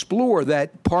want to explore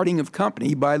that parting of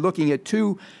company by looking at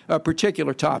two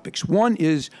particular topics. One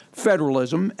is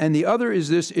federalism, and the other is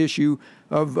this issue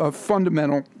of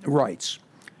fundamental rights.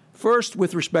 First,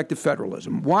 with respect to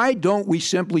federalism, why don't we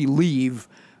simply leave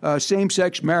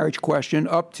same-sex marriage question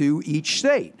up to each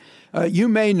state? You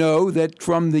may know that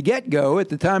from the get-go, at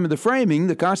the time of the framing,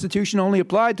 the Constitution only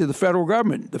applied to the federal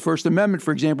government. The First Amendment,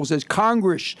 for example, says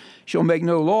Congress shall make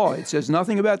no law. It says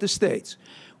nothing about the states.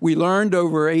 We learned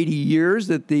over 80 years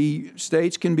that the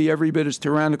states can be every bit as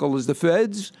tyrannical as the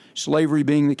feds, slavery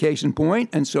being the case in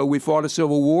point, and so we fought a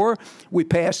civil war. We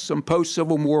passed some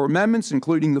post-Civil War amendments,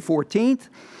 including the 14th,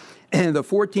 and the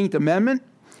 14th Amendment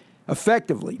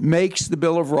effectively makes the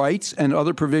Bill of Rights and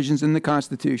other provisions in the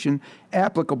Constitution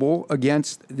applicable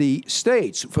against the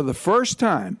states. For the first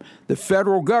time, the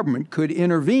federal government could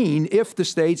intervene if the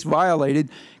states violated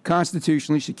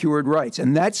constitutionally secured rights.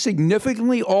 And that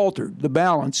significantly altered the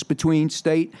balance between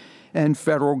state and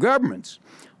federal governments.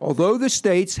 Although the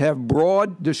states have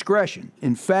broad discretion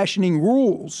in fashioning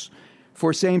rules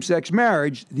for same-sex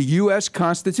marriage, the U.S.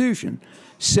 Constitution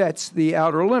sets the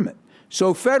outer limit.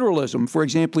 So federalism, for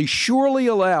example, surely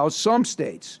allows some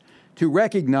states to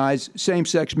recognize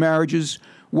same-sex marriages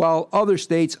while other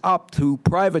states opt to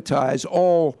privatize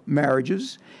all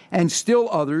marriages, and still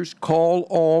others call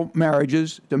all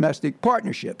marriages domestic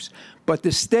partnerships. But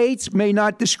the states may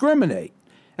not discriminate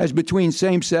as between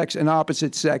same-sex and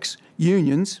opposite-sex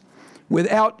unions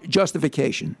without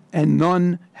justification, and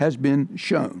none has been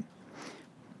shown.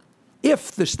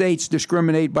 If the states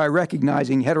discriminate by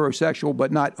recognizing heterosexual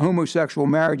but not homosexual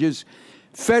marriages,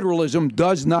 federalism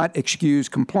does not excuse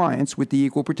compliance with the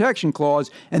Equal Protection Clause,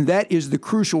 and that is the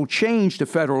crucial change to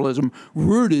federalism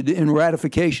rooted in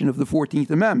ratification of the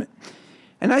 14th Amendment.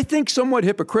 And I think somewhat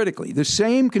hypocritically, the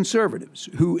same conservatives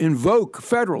who invoke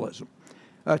federalism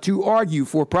to argue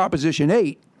for Proposition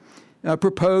 8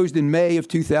 proposed in May of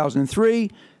 2003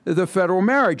 the Federal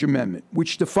Marriage Amendment,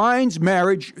 which defines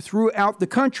marriage throughout the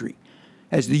country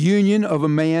as the union of a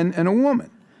man and a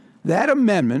woman. That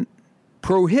amendment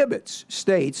prohibits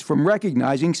states from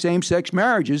recognizing same-sex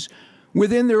marriages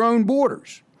within their own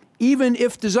borders, even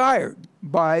if desired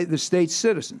by the state's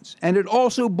citizens. And it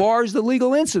also bars the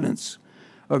legal incidence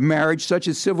of marriage, such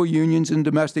as civil unions and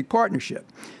domestic partnership.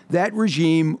 That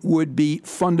regime would be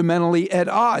fundamentally at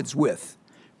odds with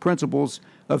principles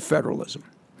of federalism.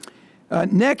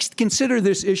 Next, consider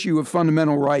this issue of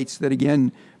fundamental rights that,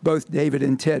 again, both David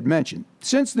and Ted mentioned.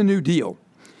 Since the New Deal,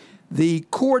 the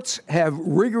courts have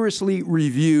rigorously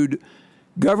reviewed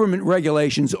government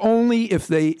regulations only if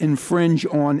they infringe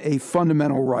on a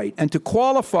fundamental right. And to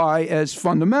qualify as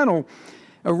fundamental,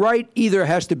 a right either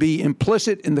has to be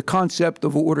implicit in the concept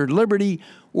of ordered liberty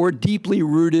or deeply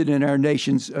rooted in our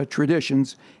nation's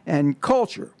traditions and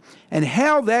culture. And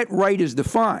how that right is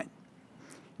defined,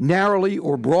 narrowly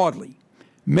or broadly,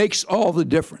 makes all the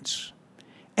difference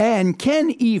and can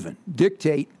even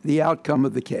dictate the outcome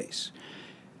of the case.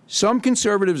 Some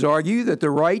conservatives argue that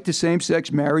the right to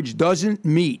same-sex marriage doesn't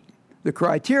meet the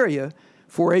criteria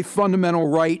for a fundamental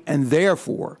right, and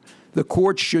therefore the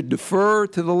courts should defer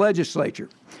to the legislature.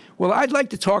 Well, I'd like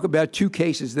to talk about two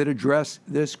cases that address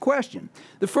this question.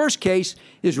 The first case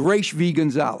is Raich v.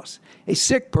 Gonzalez. A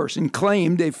sick person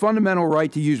claimed a fundamental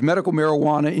right to use medical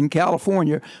marijuana in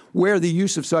California, where the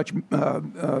use of such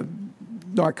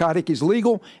narcotic is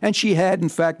legal, and she had, in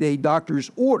fact, a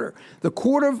doctor's order. The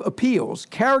Court of Appeals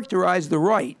characterized the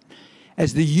right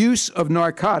as the use of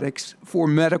narcotics for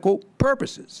medical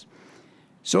purposes.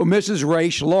 So Mrs.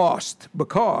 Raich lost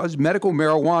because medical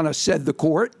marijuana, said the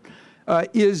court,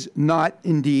 is not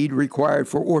indeed required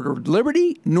for ordered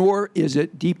liberty, nor is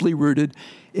it deeply rooted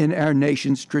in our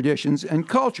nation's traditions and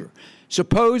culture.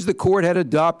 Suppose the court had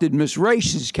adopted Ms.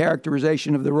 Raich's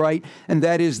characterization of the right, and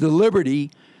that is the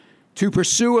liberty to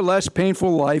pursue a less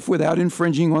painful life without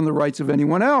infringing on the rights of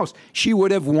anyone else. She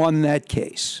would have won that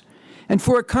case. And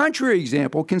for a contrary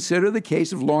example, consider the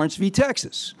case of Lawrence v.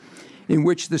 Texas, in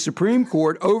which the Supreme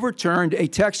Court overturned a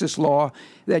Texas law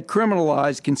that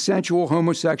criminalized consensual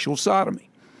homosexual sodomy.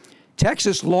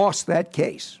 Texas lost that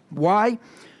case. Why?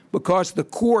 Because the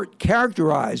court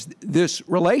characterized this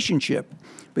relationship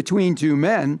between two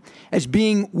men as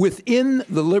being within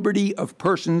the liberty of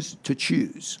persons to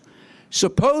choose.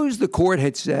 Suppose the court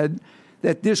had said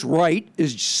that this right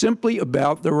is simply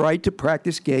about the right to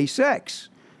practice gay sex.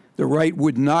 The right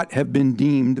would not have been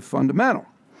deemed fundamental.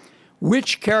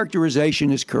 Which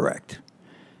characterization is correct?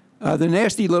 The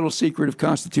nasty little secret of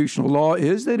constitutional law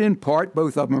is that, in part,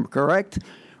 both of them are correct.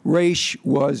 Raich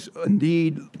was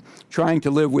indeed trying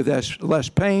to live with less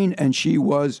pain, and she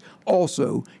was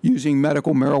also using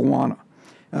medical marijuana.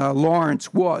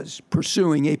 Lawrence was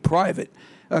pursuing a private,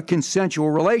 consensual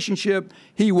relationship.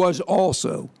 He was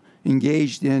also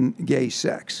engaged in gay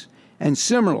sex. And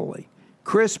similarly,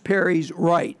 Chris Perry's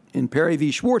right in Perry v.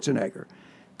 Schwarzenegger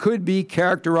could be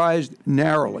characterized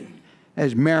narrowly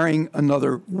as marrying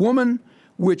another woman,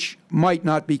 which might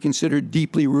not be considered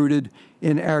deeply rooted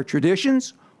in our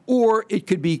traditions, or it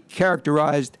could be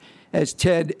characterized as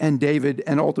Ted and David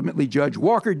and ultimately Judge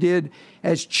Walker did,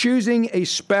 as choosing a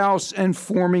spouse and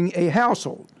forming a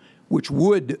household, which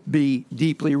would be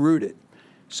deeply rooted.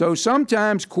 So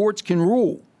sometimes courts can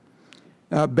rule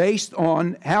based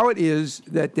on how it is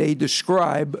that they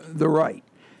describe the right.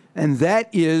 And that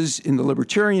is, in the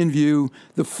libertarian view,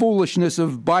 the foolishness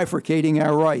of bifurcating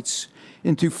our rights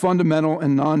into fundamental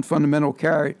and non-fundamental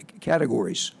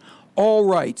categories. All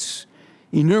rights,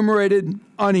 enumerated,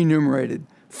 unenumerated,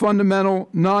 fundamental,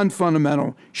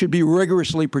 non-fundamental, should be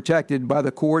rigorously protected by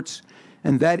the courts,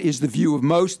 and that is the view of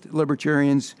most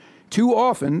libertarians. Too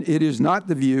often, it is not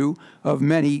the view of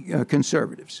many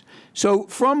conservatives. So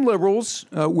from liberals,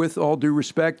 with all due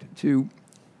respect to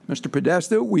Mr.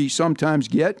 Podesta, we sometimes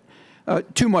get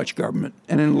too much government,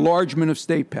 an enlargement of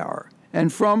state power.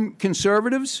 And from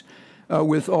conservatives,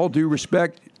 with all due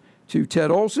respect to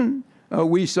Ted Olson,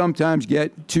 we sometimes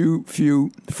get too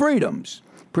few freedoms,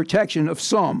 protection of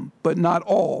some, but not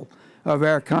all, of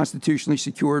our constitutionally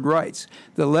secured rights.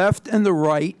 The left and the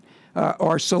right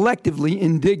are selectively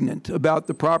indignant about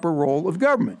the proper role of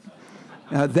government.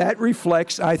 That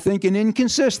reflects, I think, an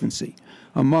inconsistency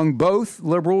among both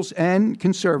liberals and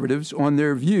conservatives on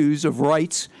their views of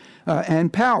rights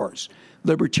and powers.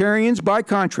 Libertarians, by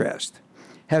contrast,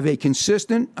 have a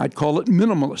consistent, I'd call it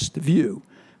minimalist, view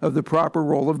of the proper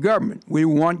role of government. We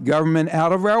want government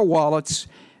out of our wallets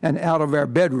and out of our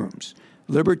bedrooms.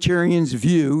 Libertarians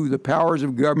view the powers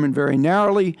of government very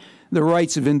narrowly, the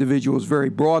rights of individuals very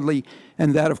broadly,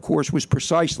 and that, of course, was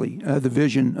precisely the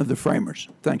vision of the framers.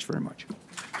 Thanks very much.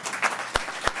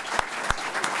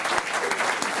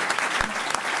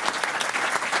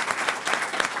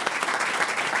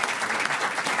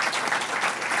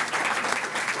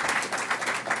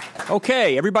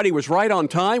 Okay, everybody was right on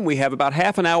time. We have about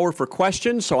half an hour for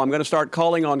questions, so I'm going to start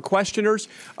calling on questioners.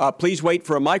 Please wait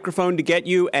for a microphone to get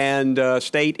you and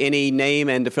state any name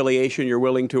and affiliation you're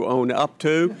willing to own up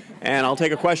to. And I'll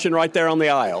take a question right there on the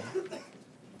aisle.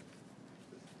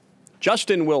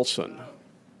 Justin Wilson.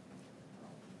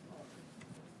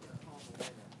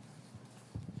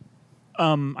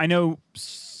 I know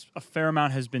a fair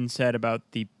amount has been said about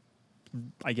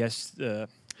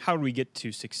how do we get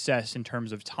to success in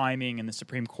terms of timing in the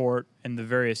Supreme Court and the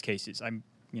various cases.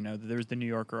 There's the New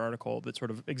Yorker article that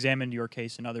sort of examined your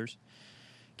case and others.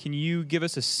 Can you give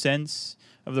us a sense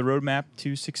of the roadmap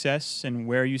to success and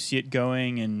where you see it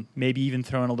going, and maybe even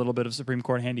throw in a little bit of Supreme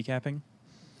Court handicapping?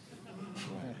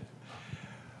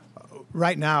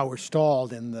 Right now, we're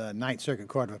stalled in the Ninth Circuit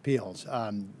Court of Appeals.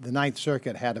 The Ninth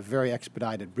Circuit had a very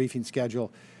expedited briefing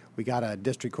schedule. We got a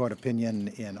district court opinion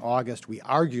in August. We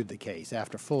argued the case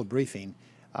after full briefing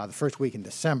the first week in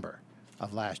December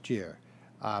of last year.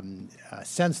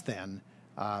 Since then,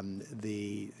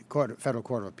 the Federal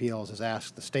Court of Appeals has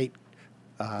asked the state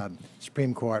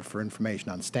Supreme Court for information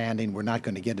on standing. We're not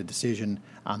going to get a decision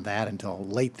on that until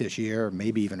late this year,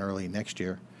 maybe even early next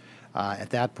year.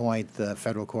 At that point, the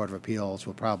Federal Court of Appeals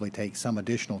will probably take some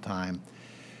additional time.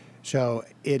 So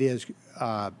it is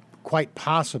quite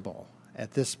possible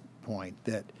at this point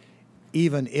that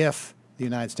even if the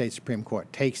United States Supreme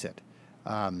Court takes it,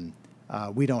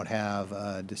 we don't have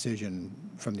a decision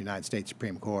from the United States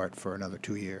Supreme Court for another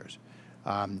 2 years.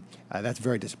 That's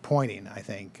very disappointing, I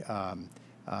think,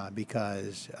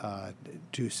 because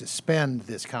to suspend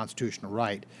this constitutional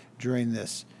right during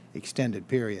this extended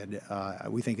period,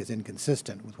 we think is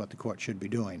inconsistent with what the court should be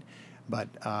doing. But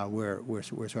we're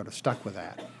sort of stuck with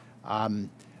that.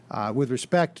 With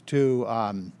respect to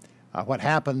what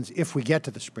happens if we get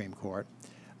to the Supreme Court,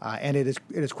 and it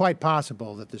is quite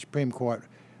possible that the Supreme Court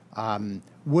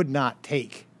would not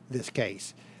take this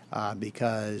case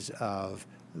because of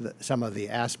some of the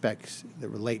aspects that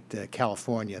relate to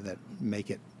California that make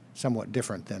it somewhat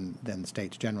different than the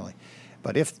states generally.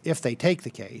 But if they take the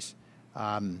case,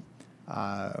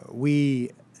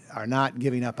 we are not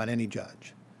giving up on any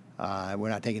judge. We're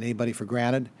not taking anybody for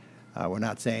granted. We're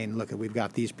not saying, look, we've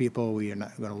got these people, we are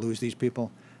not going to lose these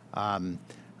people. In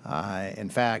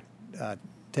fact,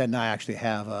 Ted and I actually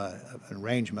have an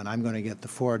arrangement. I'm going to get the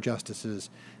 4 justices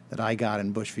that I got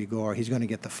in Bush v. Gore. He's going to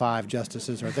get the 5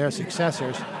 justices or their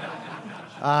successors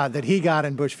that he got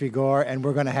in Bush v. Gore, and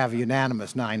we're going to have a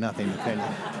unanimous 9-0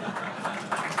 opinion.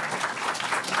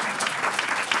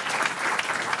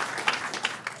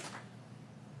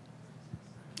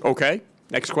 Okay,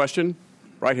 next question,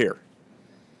 right here.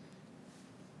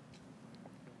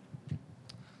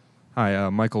 Hi,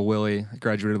 Michael Willey. I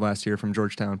graduated last year from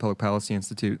Georgetown Public Policy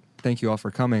Institute. Thank you all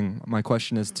for coming. My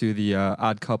question is to the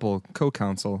Odd Couple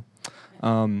Co-Counsel.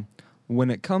 When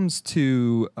it comes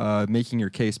to making your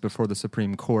case before the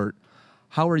Supreme Court,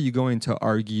 how are you going to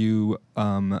argue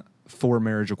for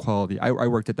marriage equality? I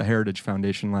worked at the Heritage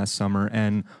Foundation last summer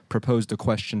and proposed a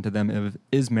question to them of,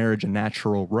 is marriage a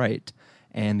natural right?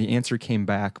 And the answer came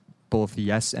back both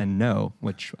yes and no,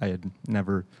 which I had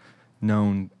never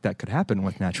known that could happen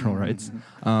with natural rights.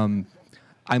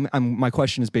 My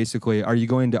question is basically, are you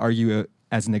going to argue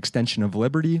as an extension of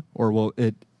liberty, or will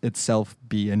it itself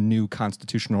be a new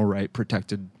constitutional right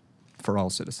protected for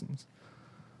all citizens?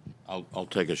 I'll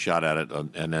take a shot at it,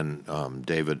 and then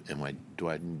David, do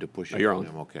I need to push it? You're on.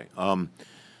 Okay.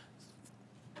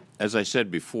 As I said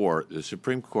before, the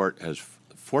Supreme Court has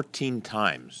 14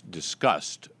 times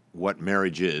discussed what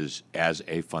marriage is as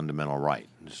a fundamental right,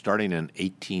 starting in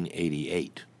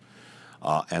 1888.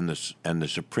 And the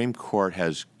Supreme Court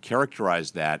has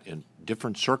characterized that in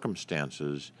different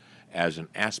circumstances as an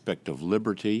aspect of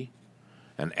liberty,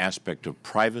 an aspect of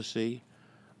privacy,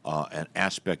 an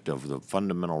aspect of the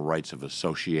fundamental rights of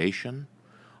association,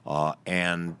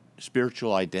 and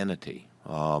spiritual identity.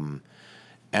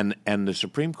 And the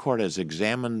Supreme Court has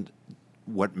examined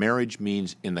what marriage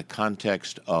means in the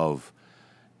context of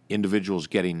individuals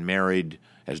getting married,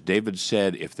 as David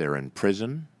said, if they're in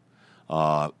prison,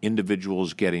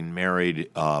 individuals getting married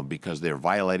because they're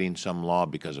violating some law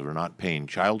because they're not paying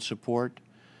child support.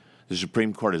 The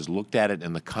Supreme Court has looked at it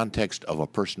in the context of a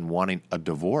person wanting a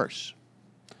divorce,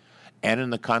 and in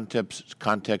the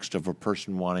context of a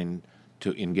person wanting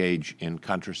to engage in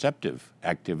contraceptive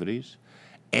activities.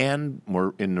 And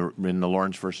more in the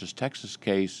Lawrence versus Texas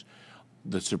case,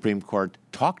 the Supreme Court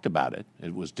talked about it,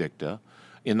 it was dicta,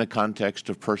 in the context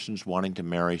of persons wanting to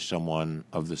marry someone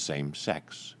of the same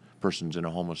sex, persons in a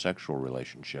homosexual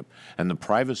relationship, and the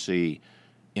privacy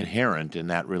inherent in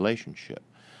that relationship.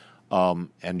 And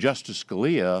Justice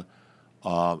Scalia,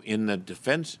 in the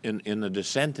defense, in the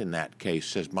dissent in that case,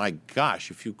 says, "My gosh,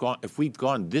 if we've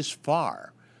gone this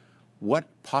far, what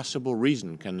possible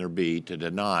reason can there be to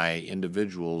deny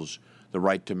individuals the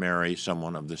right to marry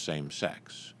someone of the same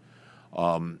sex?"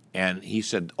 And he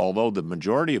said, although the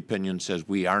majority opinion says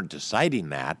we aren't deciding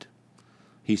that,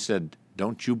 he said,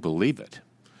 don't you believe it?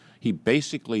 He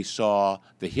basically saw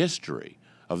the history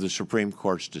of the Supreme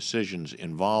Court's decisions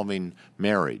involving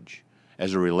marriage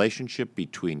as a relationship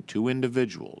between two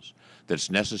individuals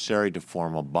that's necessary to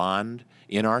form a bond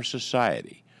in our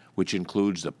society, which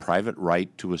includes the private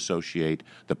right to associate,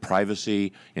 the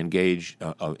privacy engaged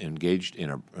in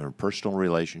a personal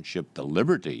relationship, the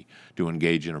liberty to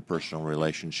engage in a personal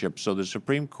relationship. So the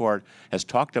Supreme Court has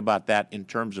talked about that in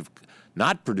terms of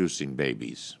not producing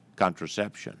babies,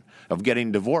 contraception, of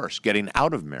getting divorced, getting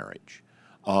out of marriage,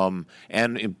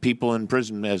 And people in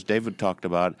prison, as David talked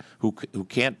about, who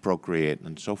can't procreate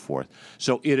and so forth.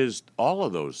 So it is all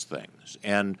of those things.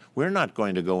 And we're not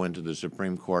going to go into the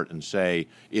Supreme Court and say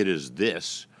it is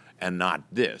this and not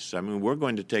this. I mean, we're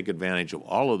going to take advantage of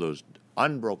all of those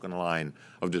unbroken line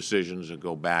of decisions that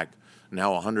go back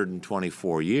now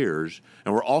 124 years.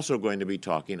 And we're also going to be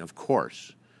talking, of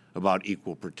course, about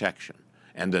equal protection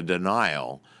and the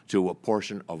denial to a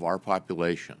portion of our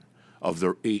population of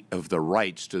the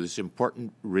rights to this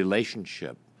important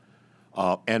relationship.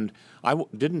 And I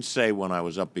didn't say when I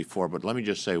was up before, but let me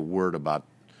just say a word about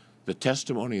the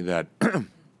testimony that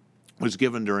was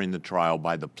given during the trial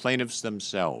by the plaintiffs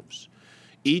themselves.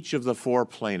 Each of the four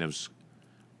plaintiffs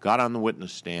got on the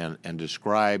witness stand and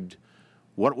described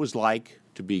what it was like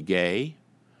to be gay,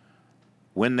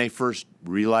 when they first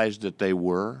realized that they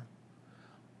were,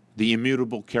 the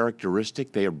immutable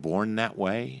characteristic, they are born that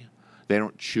way, they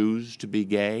don't choose to be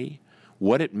gay,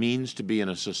 what it means to be in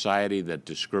a society that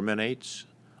discriminates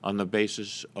on the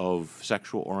basis of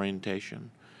sexual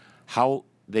orientation, how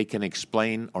they can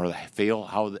explain or feel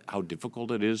how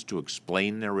difficult it is to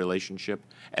explain their relationship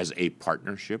as a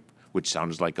partnership, which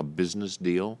sounds like a business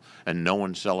deal, and no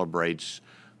one celebrates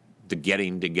the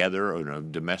getting together in a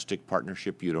domestic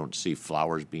partnership. You don't see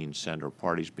flowers being sent or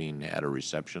parties being had or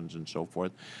receptions and so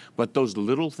forth. But those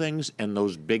little things and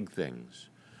those big things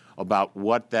about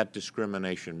what that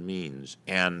discrimination means,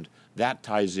 and that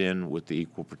ties in with the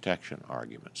equal protection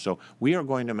argument. So we are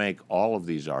going to make all of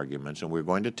these arguments, and we're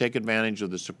going to take advantage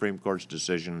of the Supreme Court's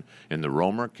decision in the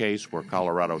Romer case, where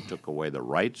Colorado took away the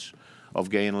rights of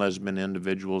gay and lesbian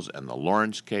individuals, and the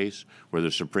Lawrence case, where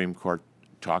the Supreme Court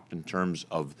talked in terms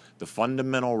of the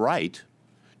fundamental right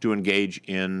to engage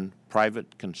in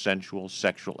private consensual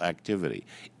sexual activity.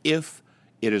 If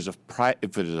it is a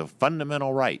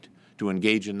fundamental right to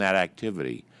engage in that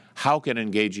activity, how can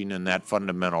engaging in that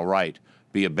fundamental right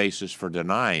be a basis for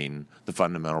denying the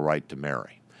fundamental right to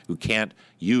marry? You can't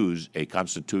use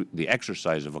the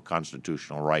exercise of a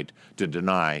constitutional right to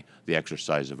deny the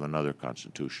exercise of another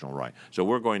constitutional right. So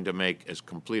we're going to make as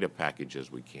complete a package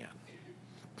as we can.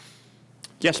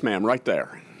 Yes, ma'am, right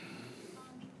there.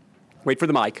 Wait for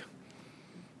the mic.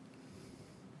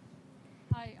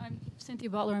 Hi, I'm Cynthia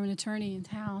Butler. I'm an attorney in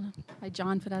town. Hi,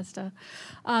 John Podesta.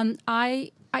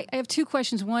 I have two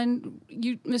questions. One,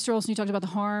 Mr. Olson, you talked about the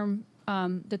harm,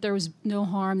 that there was no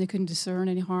harm, they couldn't discern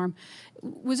any harm.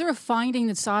 Was there a finding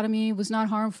that sodomy was not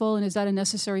harmful, and is that a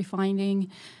necessary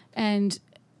finding? And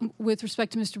with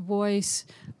respect to Mr. Boyce,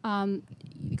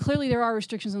 clearly there are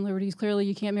restrictions on liberties. Clearly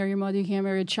you can't marry your mother, you can't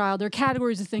marry a child. There are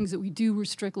categories of things that we do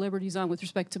restrict liberties on with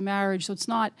respect to marriage, so it's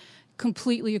not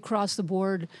completely across the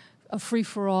board a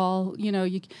free-for-all.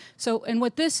 And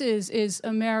what this is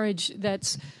a marriage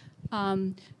that's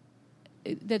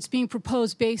being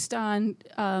proposed based on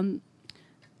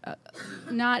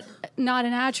not an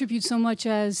attribute so much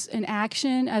as an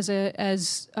action, as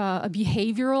a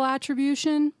behavioral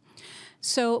attribution.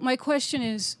 So my question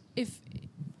is,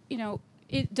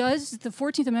 does the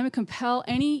 14th Amendment compel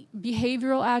any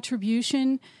behavioral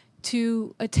attribution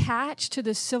to attach to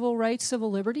the civil rights, civil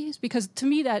liberties? Because to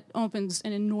me that opens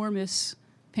an enormous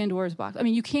Pandora's box.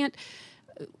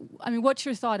 What's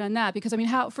your thought on that? Because,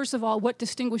 first of all, what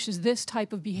distinguishes this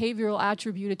type of behavioral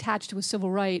attribute attached to a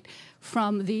civil right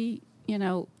from the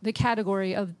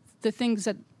category of the things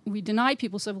that we deny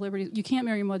people civil liberties? You can't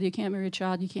marry your mother, you can't marry a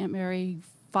child, you can't marry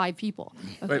 5 people.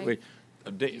 Okay? Wait.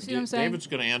 David's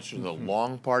going to answer the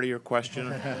long part of your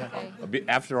question. Okay.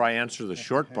 After I answer the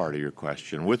short part of your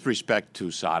question, with respect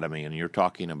to sodomy, and you're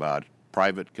talking about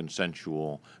private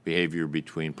consensual behavior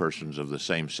between persons of the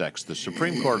same sex, the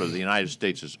Supreme Court of the United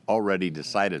States has already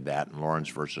decided that in Lawrence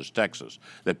versus Texas,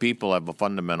 that people have a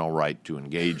fundamental right to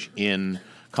engage in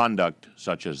conduct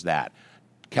such as that.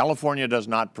 California does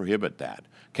not prohibit that.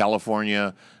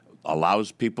 California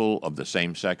allows people of the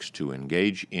same sex to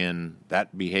engage in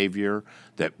that behavior,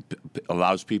 that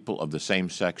allows people of the same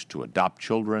sex to adopt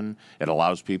children. It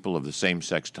allows people of the same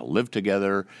sex to live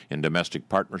together in domestic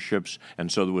partnerships.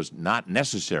 And so it was not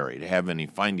necessary to have any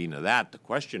finding of that. The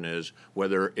question is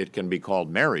whether it can be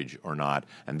called marriage or not,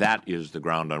 and that is the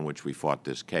ground on which we fought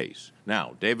this case.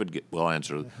 Now, David will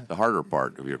answer the harder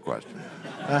part of your question.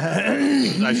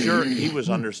 I'm sure he was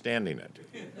understanding it.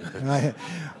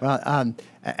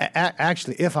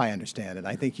 Actually, if I understand it,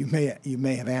 I think you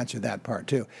may have answered that part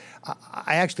too.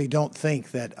 I actually don't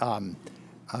think that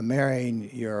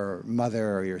marrying your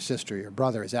mother or your sister or your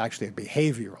brother is actually a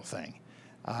behavioral thing.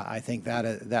 I think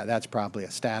that's probably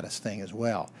a status thing as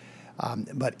well.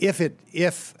 But if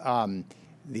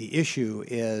the issue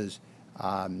is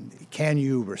can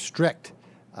you restrict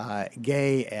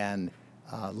gay and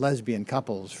lesbian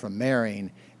couples from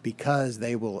marrying because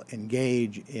they will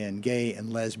engage in gay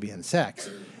and lesbian sex?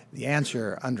 The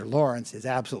answer under Lawrence is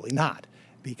absolutely not,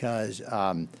 because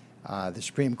the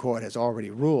Supreme Court has already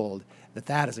ruled that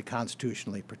that is a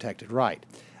constitutionally protected right.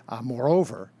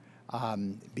 Moreover,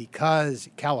 because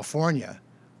California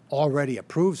already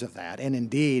approves of that and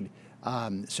indeed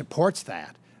supports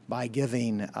that by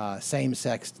giving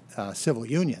same-sex civil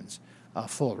unions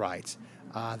full rights,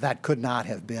 that could not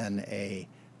have been a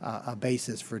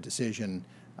basis for decision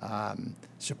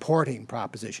supporting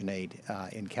Proposition 8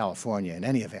 in California in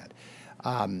any event.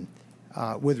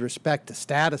 With respect to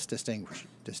status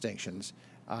distinctions,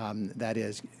 that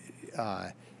is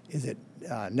it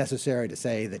necessary to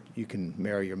say that you can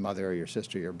marry your mother or your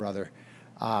sister or your brother?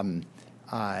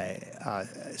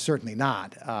 Certainly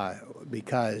not,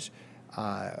 because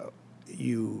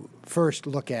you first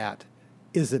look at,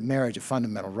 is it marriage a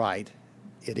fundamental right?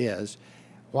 It is.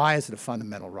 Why is it a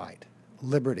fundamental right?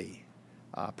 Liberty,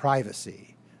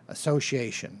 privacy,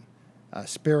 association,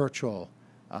 spiritual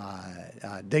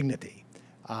dignity.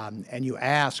 And you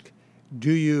ask,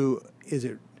 is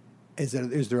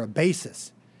there a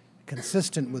basis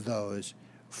consistent with those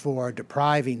for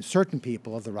depriving certain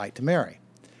people of the right to marry?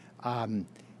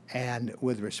 And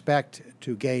with respect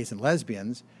to gays and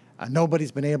lesbians,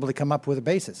 nobody's been able to come up with a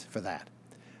basis for that.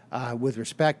 With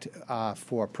respect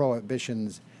for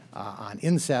prohibitions on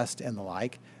incest and the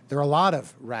like, there are a lot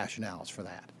of rationales for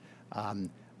that.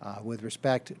 With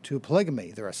respect to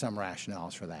polygamy, there are some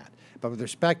rationales for that. But with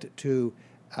respect to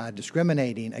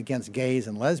discriminating against gays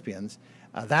and lesbians,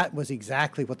 that was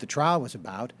exactly what the trial was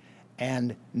about,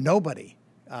 and nobody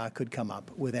could come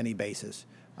up with any basis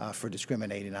for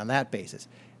discriminating on that basis.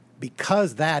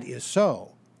 Because that is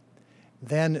so,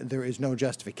 then there is no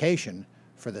justification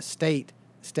for the state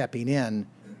stepping in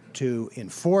to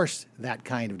enforce that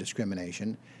kind of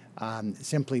discrimination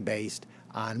simply based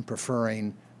on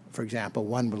preferring, for example,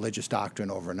 one religious doctrine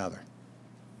over another.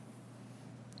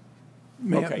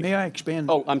 May I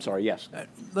expand? Oh, I'm sorry, yes.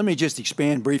 Let me just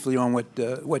expand briefly on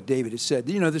what David has said.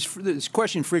 You know, this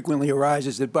question frequently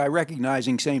arises that by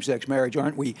recognizing same-sex marriage,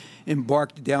 aren't we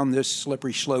embarked down this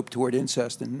slippery slope toward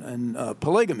incest and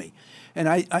polygamy? And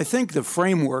I think the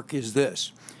framework is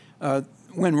this.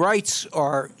 When rights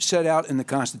are set out in the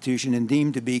Constitution and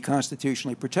deemed to be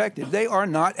constitutionally protected, they are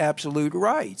not absolute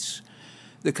rights.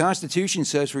 The Constitution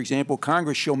says, for example,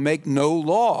 Congress shall make no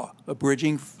law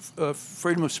abridging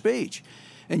freedom of speech.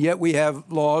 And yet we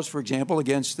have laws, for example,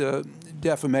 against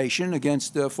defamation,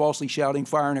 against falsely shouting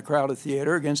fire in a crowded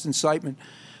theater, against incitement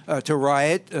to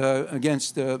riot,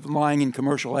 against lying in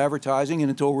commercial advertising, and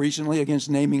until recently against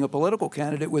naming a political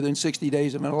candidate within 60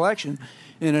 days of an election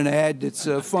in an ad that's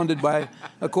funded by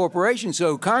a corporation.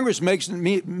 So Congress makes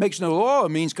no law. It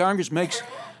means Congress makes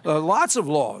lots of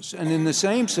laws. And in the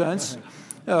same sense,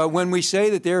 when we say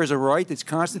that there is a right that's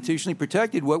constitutionally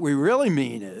protected, what we really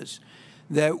mean is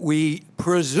that we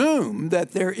presume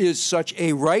that there is such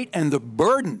a right, and the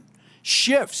burden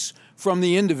shifts from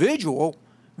the individual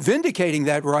vindicating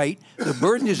that right. The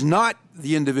burden is not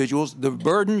the individual's. The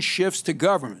burden shifts to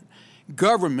government.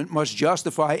 Government must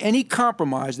justify any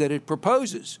compromise that it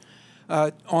proposes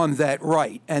on that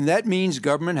right. And that means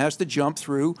government has to jump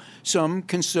through some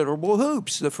considerable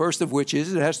hoops, the first of which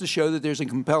is it has to show that there's a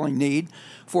compelling need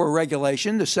for a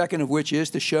regulation, the second of which is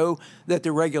to show that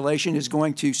the regulation is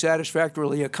going to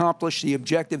satisfactorily accomplish the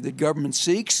objective that government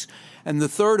seeks, and the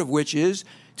third of which is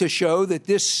to show that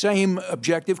this same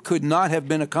objective could not have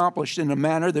been accomplished in a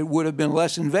manner that would have been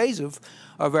less invasive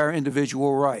of our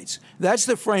individual rights. That's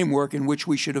the framework in which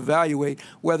we should evaluate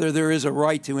whether there is a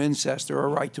right to incest or a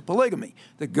right to polygamy.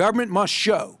 The government must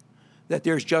show that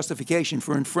there's justification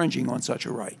for infringing on such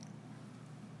a right.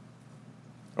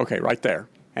 Okay, right there.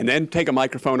 And then take a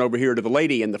microphone over here to the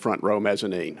lady in the front row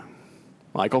mezzanine.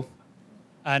 Michael?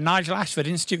 Nigel Ashford,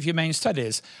 Institute of Humane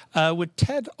Studies. Would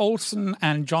Ted Olson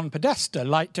and John Podesta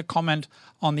like to comment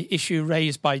on the issue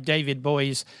raised by David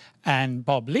Boies and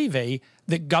Bob Levy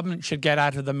that government should get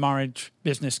out of the marriage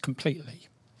business completely?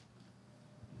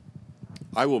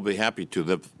 I will be happy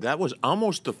to. That was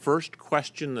almost the first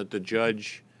question that the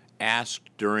judge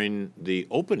asked during the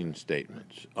opening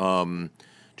statements.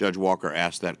 Judge Walker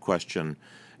asked that question.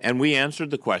 And we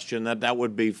answered the question that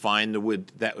would be fine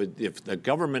if the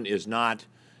government is not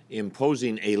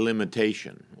imposing a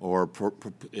limitation or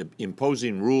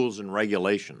imposing rules and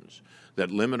regulations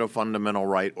that limit a fundamental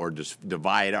right or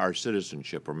divide our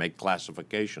citizenship or make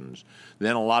classifications,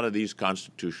 then a lot of these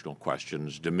constitutional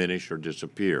questions diminish or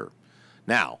disappear.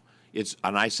 Now,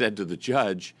 and I said to the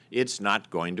judge, it's not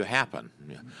going to happen.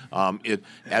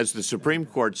 As the Supreme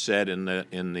Court said in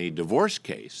the divorce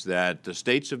case, that the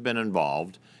states have been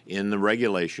involved in the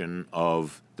regulation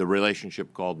of the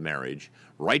relationship called marriage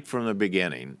right from the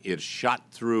beginning. It's shot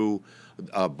through,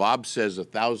 Bob says,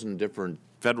 1,000 different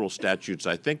federal statutes.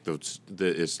 I think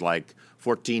it's like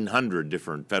 1,400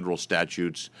 different federal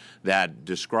statutes that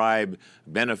describe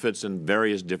benefits and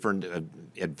various different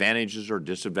advantages or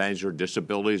disadvantages or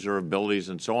disabilities or abilities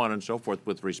and so on and so forth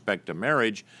with respect to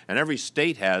marriage. And every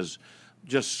state has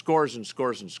just scores and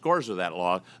scores and scores of that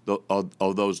law,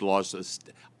 of those laws.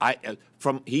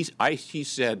 He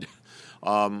said,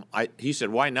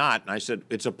 why not? And I said,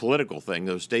 it's a political thing.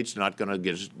 The state's not going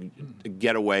to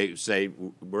get away, say,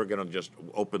 we're going to just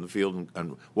open the field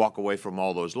and walk away from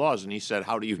all those laws. And he said,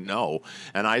 how do you know?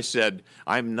 And I said,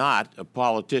 I'm not a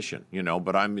politician,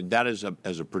 but that is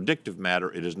as a predictive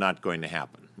matter, it is not going to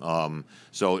happen.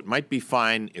 So it might be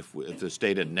fine if the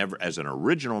state had never, as an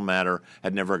original matter,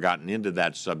 had never gotten into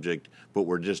that subject, but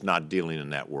we're just not dealing in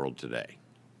that world today.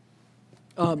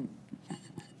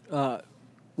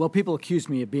 Well, people accuse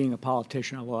me of being a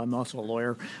politician, although I'm also a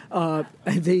lawyer. And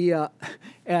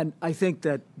I think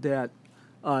that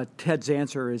Ted's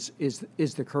answer is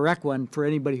the correct one for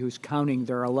anybody who's counting.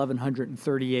 There are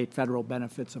 1,138 federal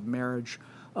benefits of marriage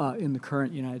in the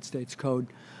current United States Code.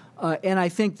 And I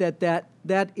think that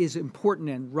is important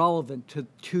and relevant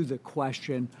to the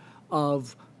question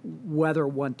of whether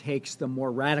one takes the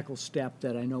more radical step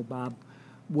that I know Bob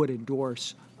would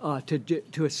endorse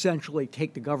to essentially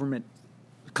take the government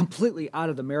completely out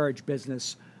of the marriage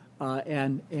business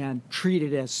and treat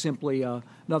it as simply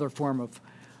another form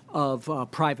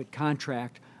of private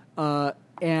contract.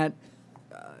 Again,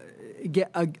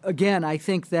 I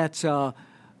think that's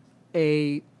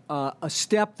a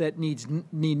step that need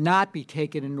not be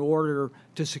taken in order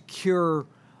to secure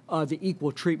the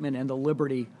equal treatment and the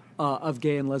liberty of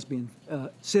gay and lesbian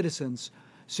citizens.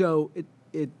 So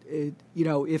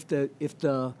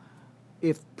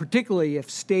particularly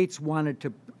if states wanted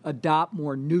to adopt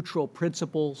more neutral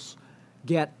principles,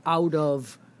 get out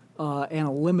of and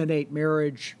eliminate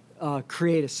marriage,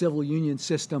 create a civil union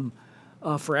system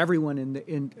for everyone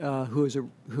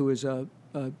who is a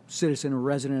citizen or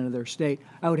resident of their state,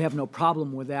 I would have no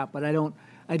problem with that. But I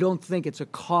don't think it's a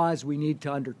cause we need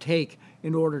to undertake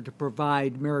in order to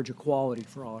provide marriage equality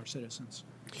for all our citizens.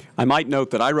 I might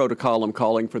note that I wrote a column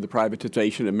calling for the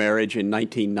privatization of marriage in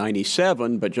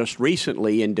 1997, but just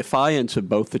recently, in defiance of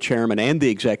both the chairman and the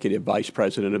executive vice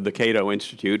president of the Cato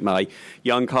Institute, my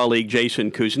young colleague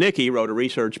Jason Kuznicki wrote a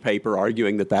research paper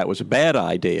arguing that that was a bad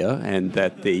idea and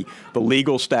that the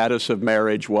legal status of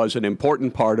marriage was an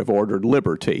important part of ordered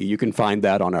liberty. You can find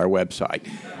that on our website.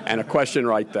 And a question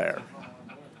right there.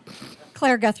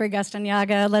 Claire Guthrie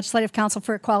Gustiniaga, Legislative Counsel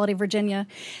for Equality, Virginia.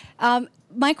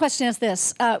 My question is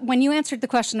this. When you answered the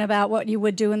question about what you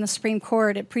would do in the Supreme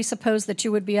Court, it presupposed that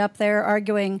you would be up there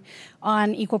arguing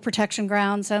on equal protection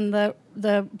grounds and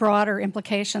the broader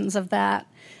implications of that.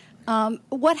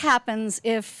 What happens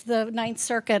if the Ninth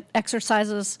Circuit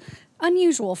exercises,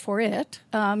 unusual for it,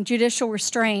 judicial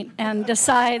restraint and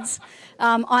decides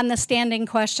on the standing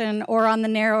question or on the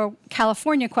narrow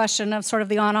California question of sort of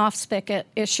the on-off spigot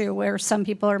issue where some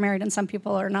people are married and some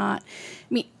people are not?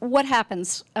 I mean, what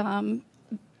happens?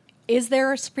 Is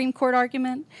there a Supreme Court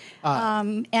argument?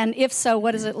 And if so,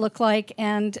 what does it look like?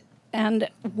 And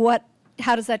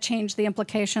how does that change the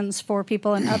implications for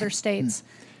people in other states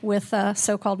with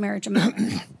so-called marriage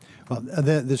amendment? Well,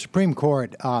 the Supreme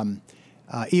Court,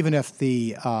 even if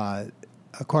the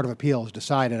Court of Appeals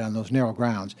decided on those narrow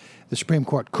grounds, the Supreme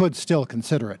Court could still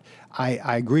consider it.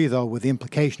 I agree, though, with the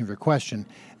implication of your question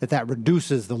that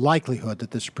reduces the likelihood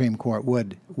that the Supreme Court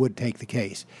would take the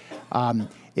case.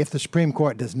 If the Supreme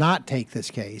Court does not take this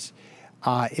case,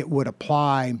 it would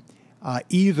apply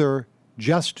either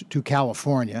just to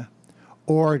California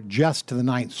or just to the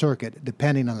Ninth Circuit,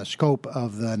 depending on the scope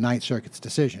of the Ninth Circuit's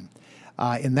decision.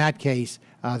 In that case,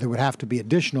 there would have to be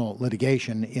additional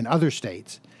litigation in other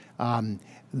states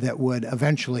that would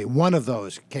eventually, one of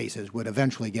those cases would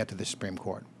eventually get to the Supreme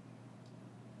Court.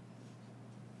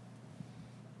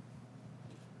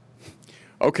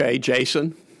 Okay,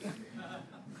 Jason.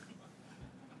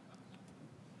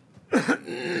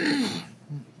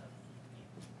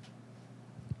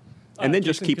 And then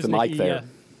just keep the mic there.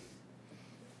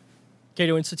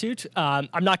 Cato Institute.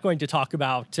 I'm not going to talk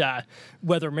about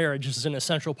whether marriage is an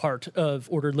essential part of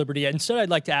ordered liberty. Instead, I'd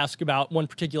like to ask about one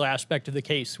particular aspect of the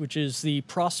case, which is the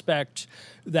prospect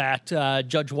that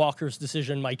Judge Walker's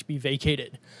decision might be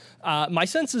vacated. My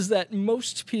sense is that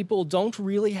most people don't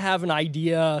really have an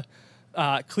idea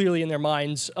clearly in their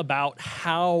minds about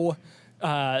how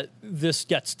this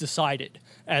gets decided.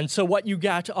 And so what you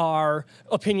get are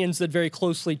opinions that very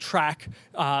closely track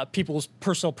people's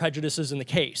personal prejudices in the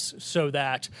case, so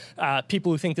that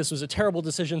people who think this was a terrible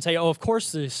decision say, oh, of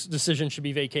course this decision should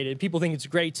be vacated. People think it's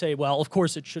great, say, well, of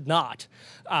course it should not.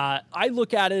 I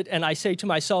look at it and I say to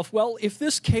myself, well, if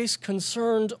this case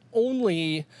concerned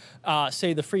only,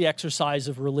 say, the free exercise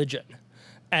of religion,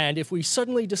 and if we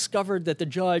suddenly discovered that the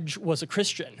judge was a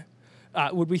Christian,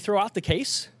 would we throw out the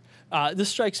case? This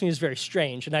strikes me as very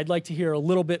strange, and I'd like to hear a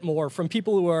little bit more from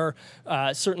people who are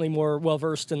certainly more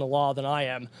well-versed in the law than I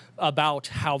am about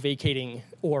how vacating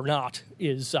or not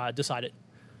is decided.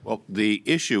 Well, the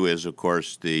issue is, of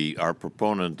course, the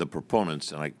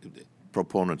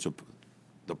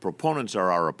proponents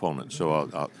are our opponents.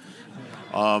 So,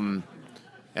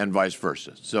 and vice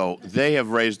versa. So they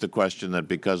have raised the question that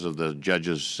because of the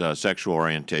judge's sexual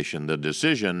orientation, the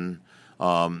decision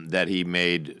that he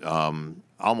made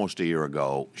almost a year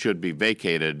ago should be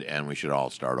vacated and we should all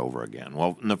start over again.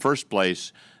 Well, in the first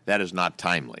place, that is not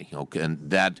timely. Okay,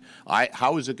 and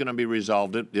how is it going to be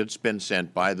resolved? It's been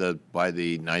sent by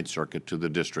the Ninth Circuit to the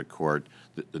district court.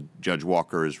 Judge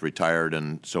Walker is retired,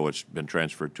 and so it's been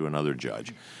transferred to another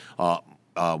judge.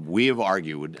 We have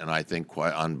argued, and I think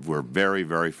we're very,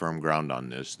 very firm ground on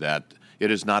this, that it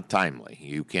is not timely.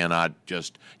 You cannot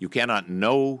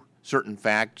know certain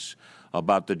facts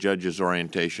about the judge's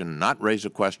orientation, not raise a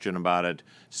question about it,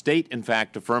 state, in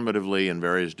fact, affirmatively in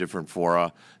various different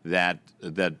fora that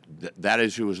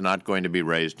issue is not going to be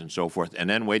raised and so forth, and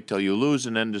then wait till you lose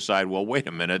and then decide, well, wait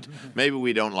a minute, maybe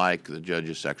we don't like the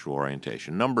judge's sexual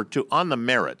orientation. Number two, on the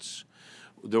merits,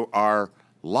 there are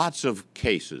lots of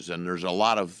cases, and there's a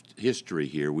lot of history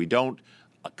here. We don't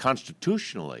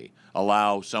constitutionally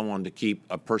allow someone to keep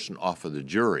a person off of the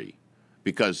jury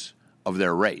because of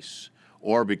their race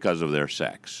or because of their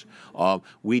sex.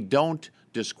 We don't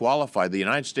disqualify. The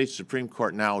United States Supreme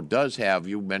Court now does have,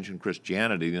 you mentioned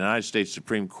Christianity, the United States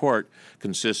Supreme Court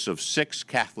consists of 6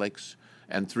 Catholics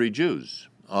and 3 Jews.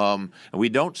 And we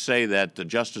don't say that the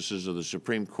justices of the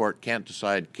Supreme Court can't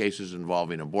decide cases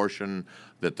involving abortion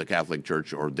that the Catholic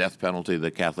Church or death penalty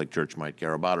the Catholic Church might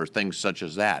care about, or things such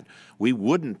as that. We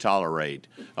wouldn't tolerate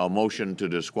a motion to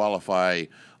disqualify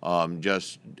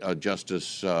Justice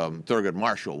Thurgood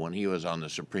Marshall when he was on the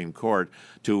Supreme Court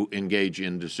to engage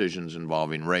in decisions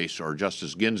involving race, or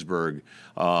Justice Ginsburg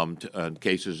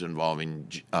cases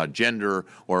involving gender,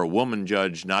 or a woman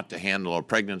judge not to handle a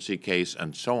pregnancy case,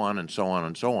 and so on and so on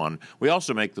and so on. We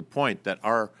also make the point that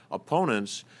our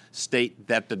opponents state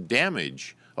that the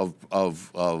damage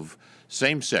of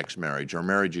same-sex marriage or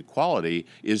marriage equality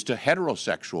is to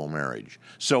heterosexual marriage.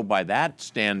 So by that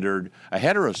standard, a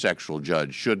heterosexual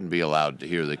judge shouldn't be allowed to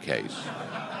hear the case.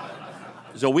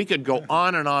 So we could go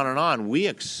on and on and on. We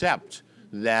accept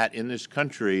that in this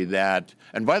country that,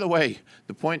 and by the way,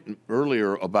 the point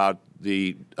earlier about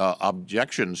the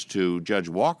objections to Judge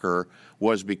Walker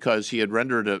was because he had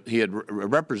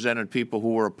represented people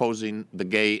who were opposing the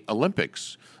gay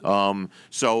Olympics.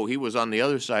 So he was on the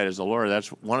other side as a lawyer. That's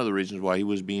one of the reasons why he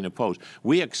was being opposed.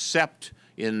 We accept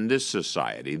in this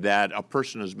society that a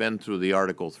person has been through the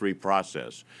Article III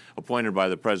process, appointed by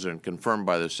the President, confirmed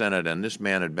by the Senate, and this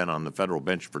man had been on the federal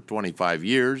bench for 25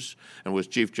 years and was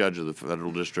Chief Judge of the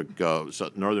Federal District,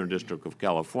 Northern District of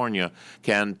California,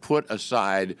 can put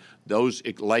aside those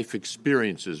life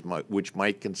experiences which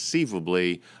might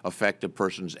conceivably affect a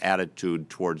person's attitude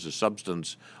towards the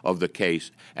substance of the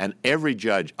case. And every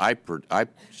judge, I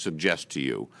suggest to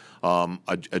you,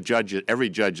 every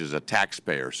judge is a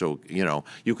taxpayer, so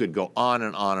you could go on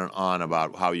and on and on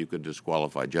about how you could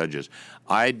disqualify judges.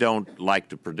 I don't like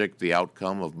to predict the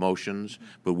outcome of motions,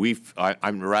 but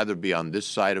I'd rather be on this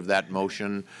side of that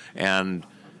motion, and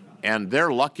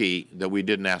they're lucky that we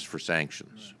didn't ask for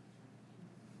sanctions.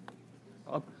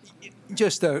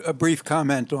 Just a brief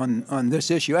comment on this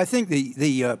issue. I think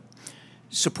the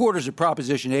supporters of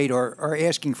Proposition 8 are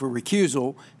asking for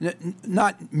recusal,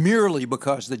 not merely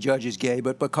because the judge is gay,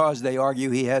 but because they argue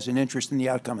he has an interest in the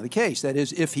outcome of the case. That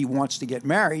is, if he wants to get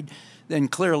married, then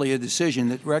clearly a decision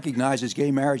that recognizes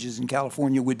gay marriages in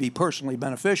California would be personally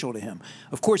beneficial to him.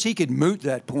 Of course, he could moot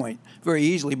that point very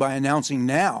easily by announcing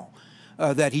now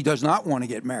that he does not want to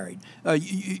get married.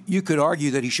 You could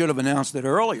argue that he should have announced it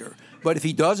earlier, but if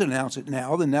he does announce it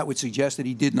now, then that would suggest that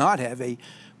he did not have a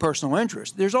personal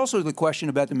interest. There's also the question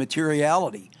about the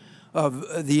materiality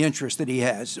of the interest that he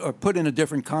has, or put in a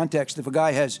different context. If a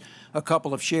guy has a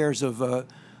couple of shares of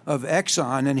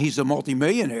Exxon and he's a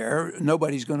multimillionaire,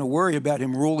 nobody's going to worry about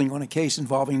him ruling on a case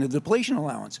involving the depletion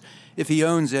allowance. If he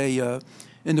owns a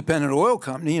independent oil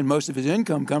company and most of his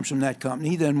income comes from that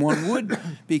company, then one would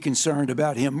be concerned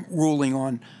about him ruling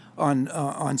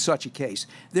on such a case.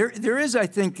 There is, I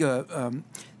think,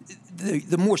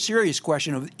 the more serious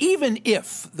question of even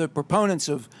if the proponents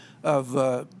of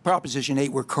Proposition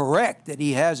 8 were correct that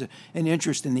he has an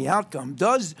interest in the outcome,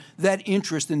 does that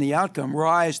interest in the outcome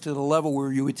rise to the level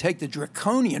where you would take the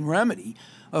draconian remedy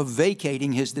of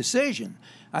vacating his decision?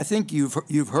 I think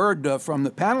you've heard from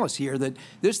the panelists here that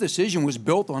this decision was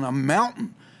built on a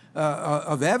mountain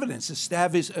of evidence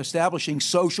establishing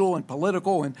social and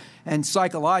political and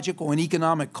psychological and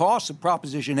economic costs of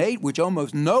Proposition 8, which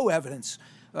almost no evidence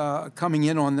coming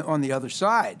in on the other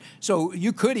side. So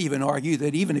you could even argue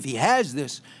that even if he has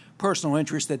this personal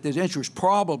interest, that this interest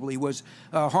probably was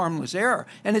harmless error.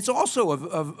 And it's also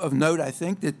of note, I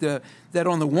think, that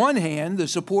on the one hand, the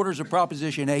supporters of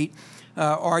Proposition 8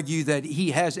 argue that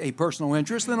he has a personal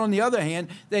interest, and on the other hand,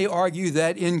 they argue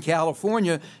that in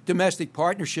California, domestic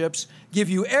partnerships give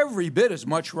you every bit as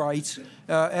much rights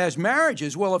as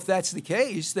marriages. Well, if that's the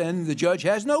case, then the judge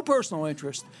has no personal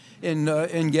interest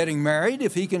in getting married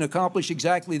if he can accomplish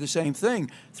exactly the same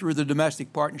thing through the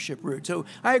domestic partnership route. So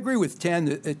I agree with Ted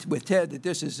that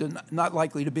this is not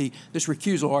likely to be, this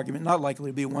recusal argument, not likely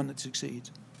to be one that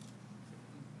succeeds.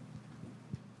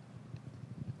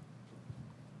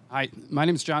 Hi, my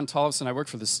name is John Tollefson. I work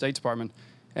for the State Department,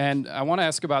 and I want to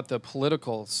ask about the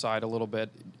political side a little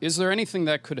bit. Is there anything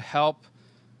that could help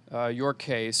your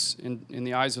case in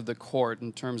the eyes of the court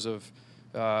in terms of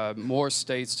more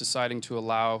states deciding to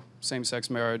allow same-sex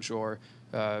marriage or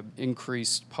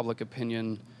increased public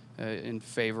opinion in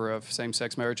favor of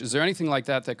same-sex marriage? Is there anything like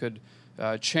that that could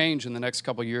change in the next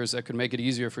couple of years that could make it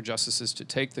easier for justices to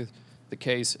take the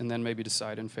case and then maybe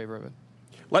decide in favor of it?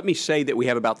 Let me say that we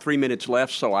have about 3 minutes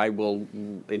left, so I will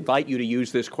invite you to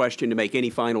use this question to make any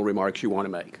final remarks you want to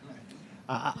make.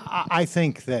 I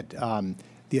think that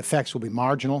the effects will be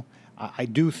marginal. I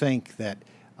do think that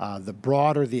the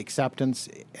broader the acceptance,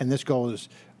 and this goes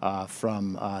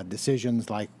from decisions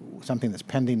like something that's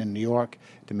pending in New York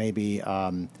to maybe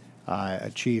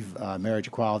achieve marriage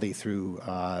equality through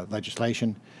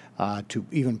legislation, to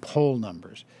even poll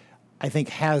numbers, I think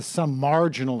has some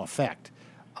marginal effect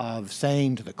of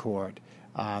saying to the court,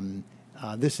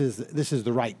 this is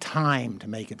the right time to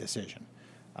make a decision.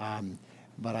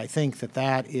 But I think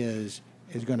that is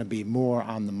going to be more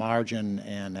on the margin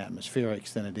and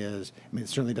atmospherics than it is. I mean, it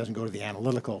certainly doesn't go to the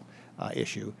analytical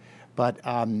issue. But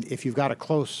if you've got a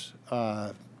close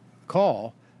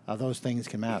call, those things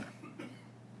can matter.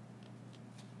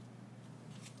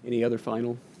 Any other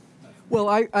final? Well,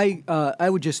 I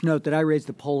would just note that I raised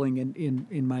the polling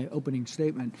in my opening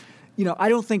statement. You know, I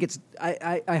don't think it's,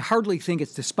 I hardly think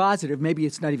it's dispositive. Maybe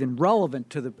it's not even relevant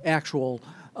to the actual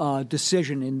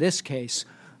decision in this case,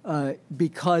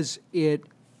 because this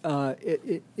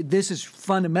is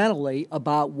fundamentally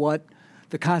about what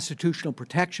the constitutional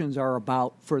protections are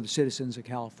about for the citizens of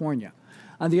California.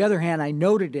 On the other hand, I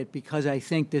noted it because I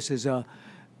think this is an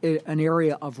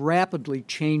area of rapidly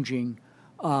changing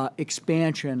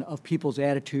expansion of people's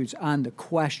attitudes on the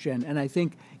question, and I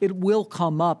think it will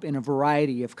come up in a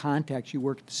variety of contexts. You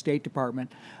work at the State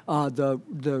Department.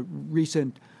 The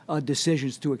recent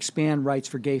decisions to expand rights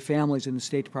for gay families in the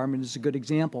State Department is a good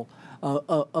example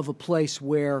of a place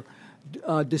where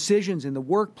decisions in the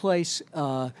workplace,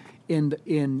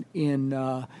 in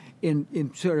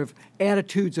sort of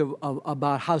attitudes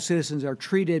about how citizens are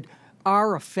treated,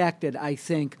 are affected, I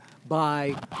think,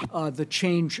 by the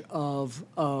change of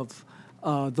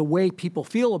the way people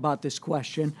feel about this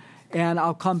question. And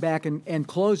I'll come back and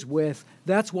close with,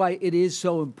 that's why it is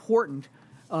so important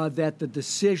that the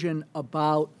decision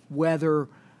about whether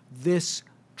this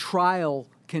trial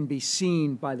can be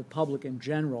seen by the public in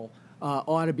general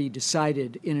ought to be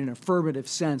decided in an affirmative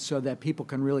sense so that people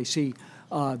can really see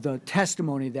the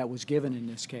testimony that was given in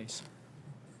this case.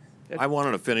 I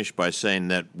wanted to finish by saying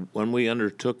that when we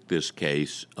undertook this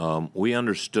case, we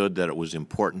understood that it was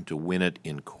important to win it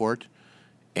in court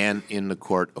and in the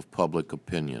court of public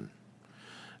opinion.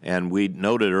 And we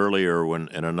noted earlier when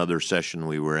in another session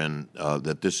we were in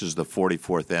that this is the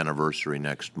 44th anniversary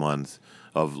next month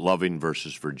of Loving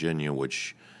versus Virginia,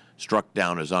 which struck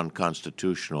down as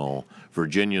unconstitutional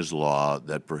Virginia's law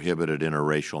that prohibited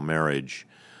interracial marriage.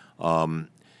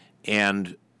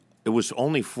 And it was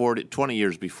only 20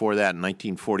 years before that, in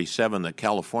 1947, that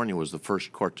California was the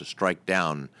first court to strike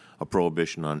down a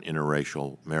prohibition on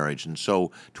interracial marriage. And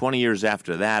so 20 years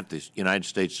after that, the United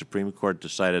States Supreme Court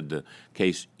decided the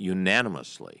case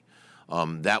unanimously.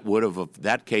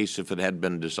 That case, if it had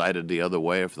been decided the other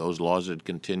way, if those laws had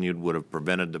continued, would have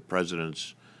prevented the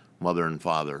president's mother and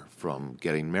father from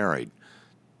getting married.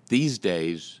 these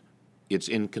days, it's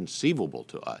inconceivable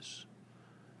to us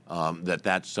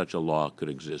that such a law could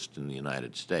exist in the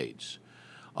United States.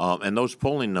 And those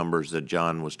polling numbers that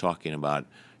John was talking about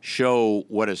show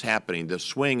what is happening. The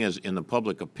swing in the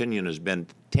public opinion has been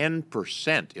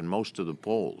 10% in most of the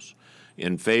polls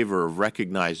in favor of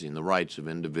recognizing the rights of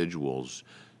individuals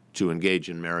to engage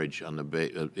in marriage on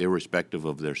irrespective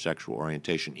of their sexual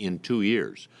orientation in 2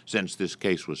 years since this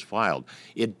case was filed.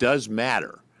 It does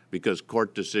matter because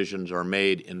court decisions are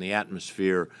made in the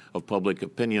atmosphere of public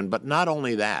opinion, but not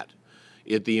only that.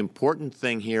 The important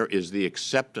thing here is the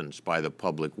acceptance by the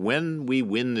public. When we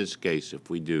win this case, if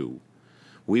we do,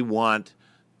 we want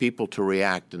people to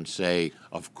react and say,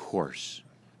 of course,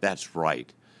 that's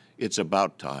right. It's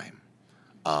about time.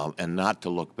 And not to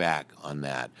look back on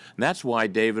that. And that's why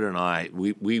David and I,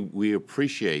 we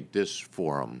appreciate this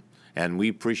forum, and we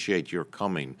appreciate your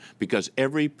coming, because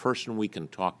every person we can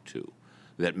talk to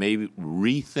that may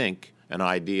rethink an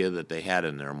idea that they had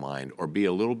in their mind or be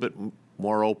a little bit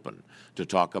more open to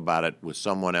talk about it with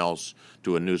someone else,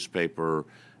 to a newspaper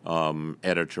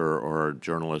editor or a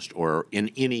journalist or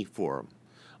in any forum.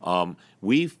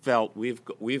 We felt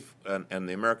and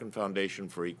the American Foundation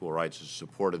for Equal Rights has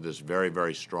supported this very,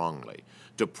 very strongly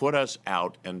to put us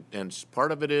out, and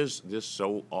part of it is this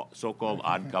so-called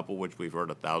odd couple, which we've heard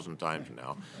 1,000 times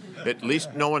now. At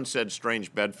least no one said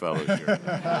strange bedfellows here.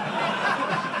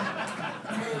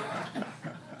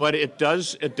 But it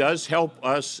does help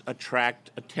us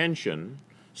attract attention,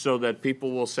 so that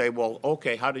people will say, well,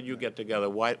 okay, how did you get together?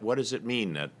 What does it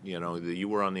mean that, that you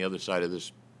were on the other side of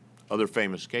this other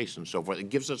famous case and so forth? It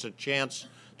gives us a chance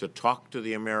to talk to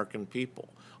the American people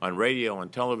on radio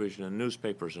and television and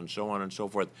newspapers and so on and so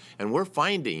forth. And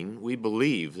we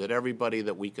believe that everybody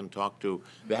that we can talk to,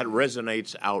 that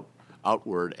resonates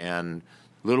outward, and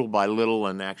little by little,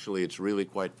 and actually it's really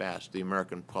quite fast, the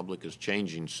American public is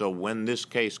changing. So when this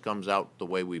case comes out the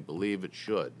way we believe it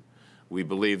should, we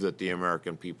believe that the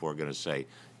American people are going to say,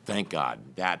 thank God,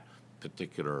 that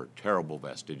particular terrible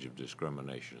vestige of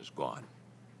discrimination is gone.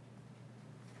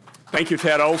 Thank you,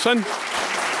 Ted Olson.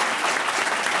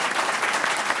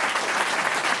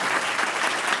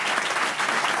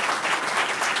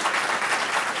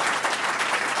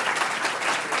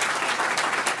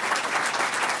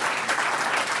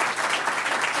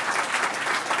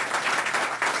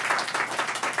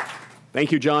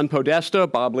 Thank you, John Podesta,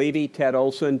 Bob Levy, Ted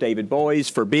Olson, David Boies,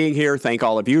 for being here. Thank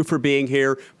all of you for being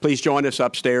here. Please join us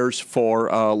upstairs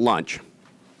for lunch.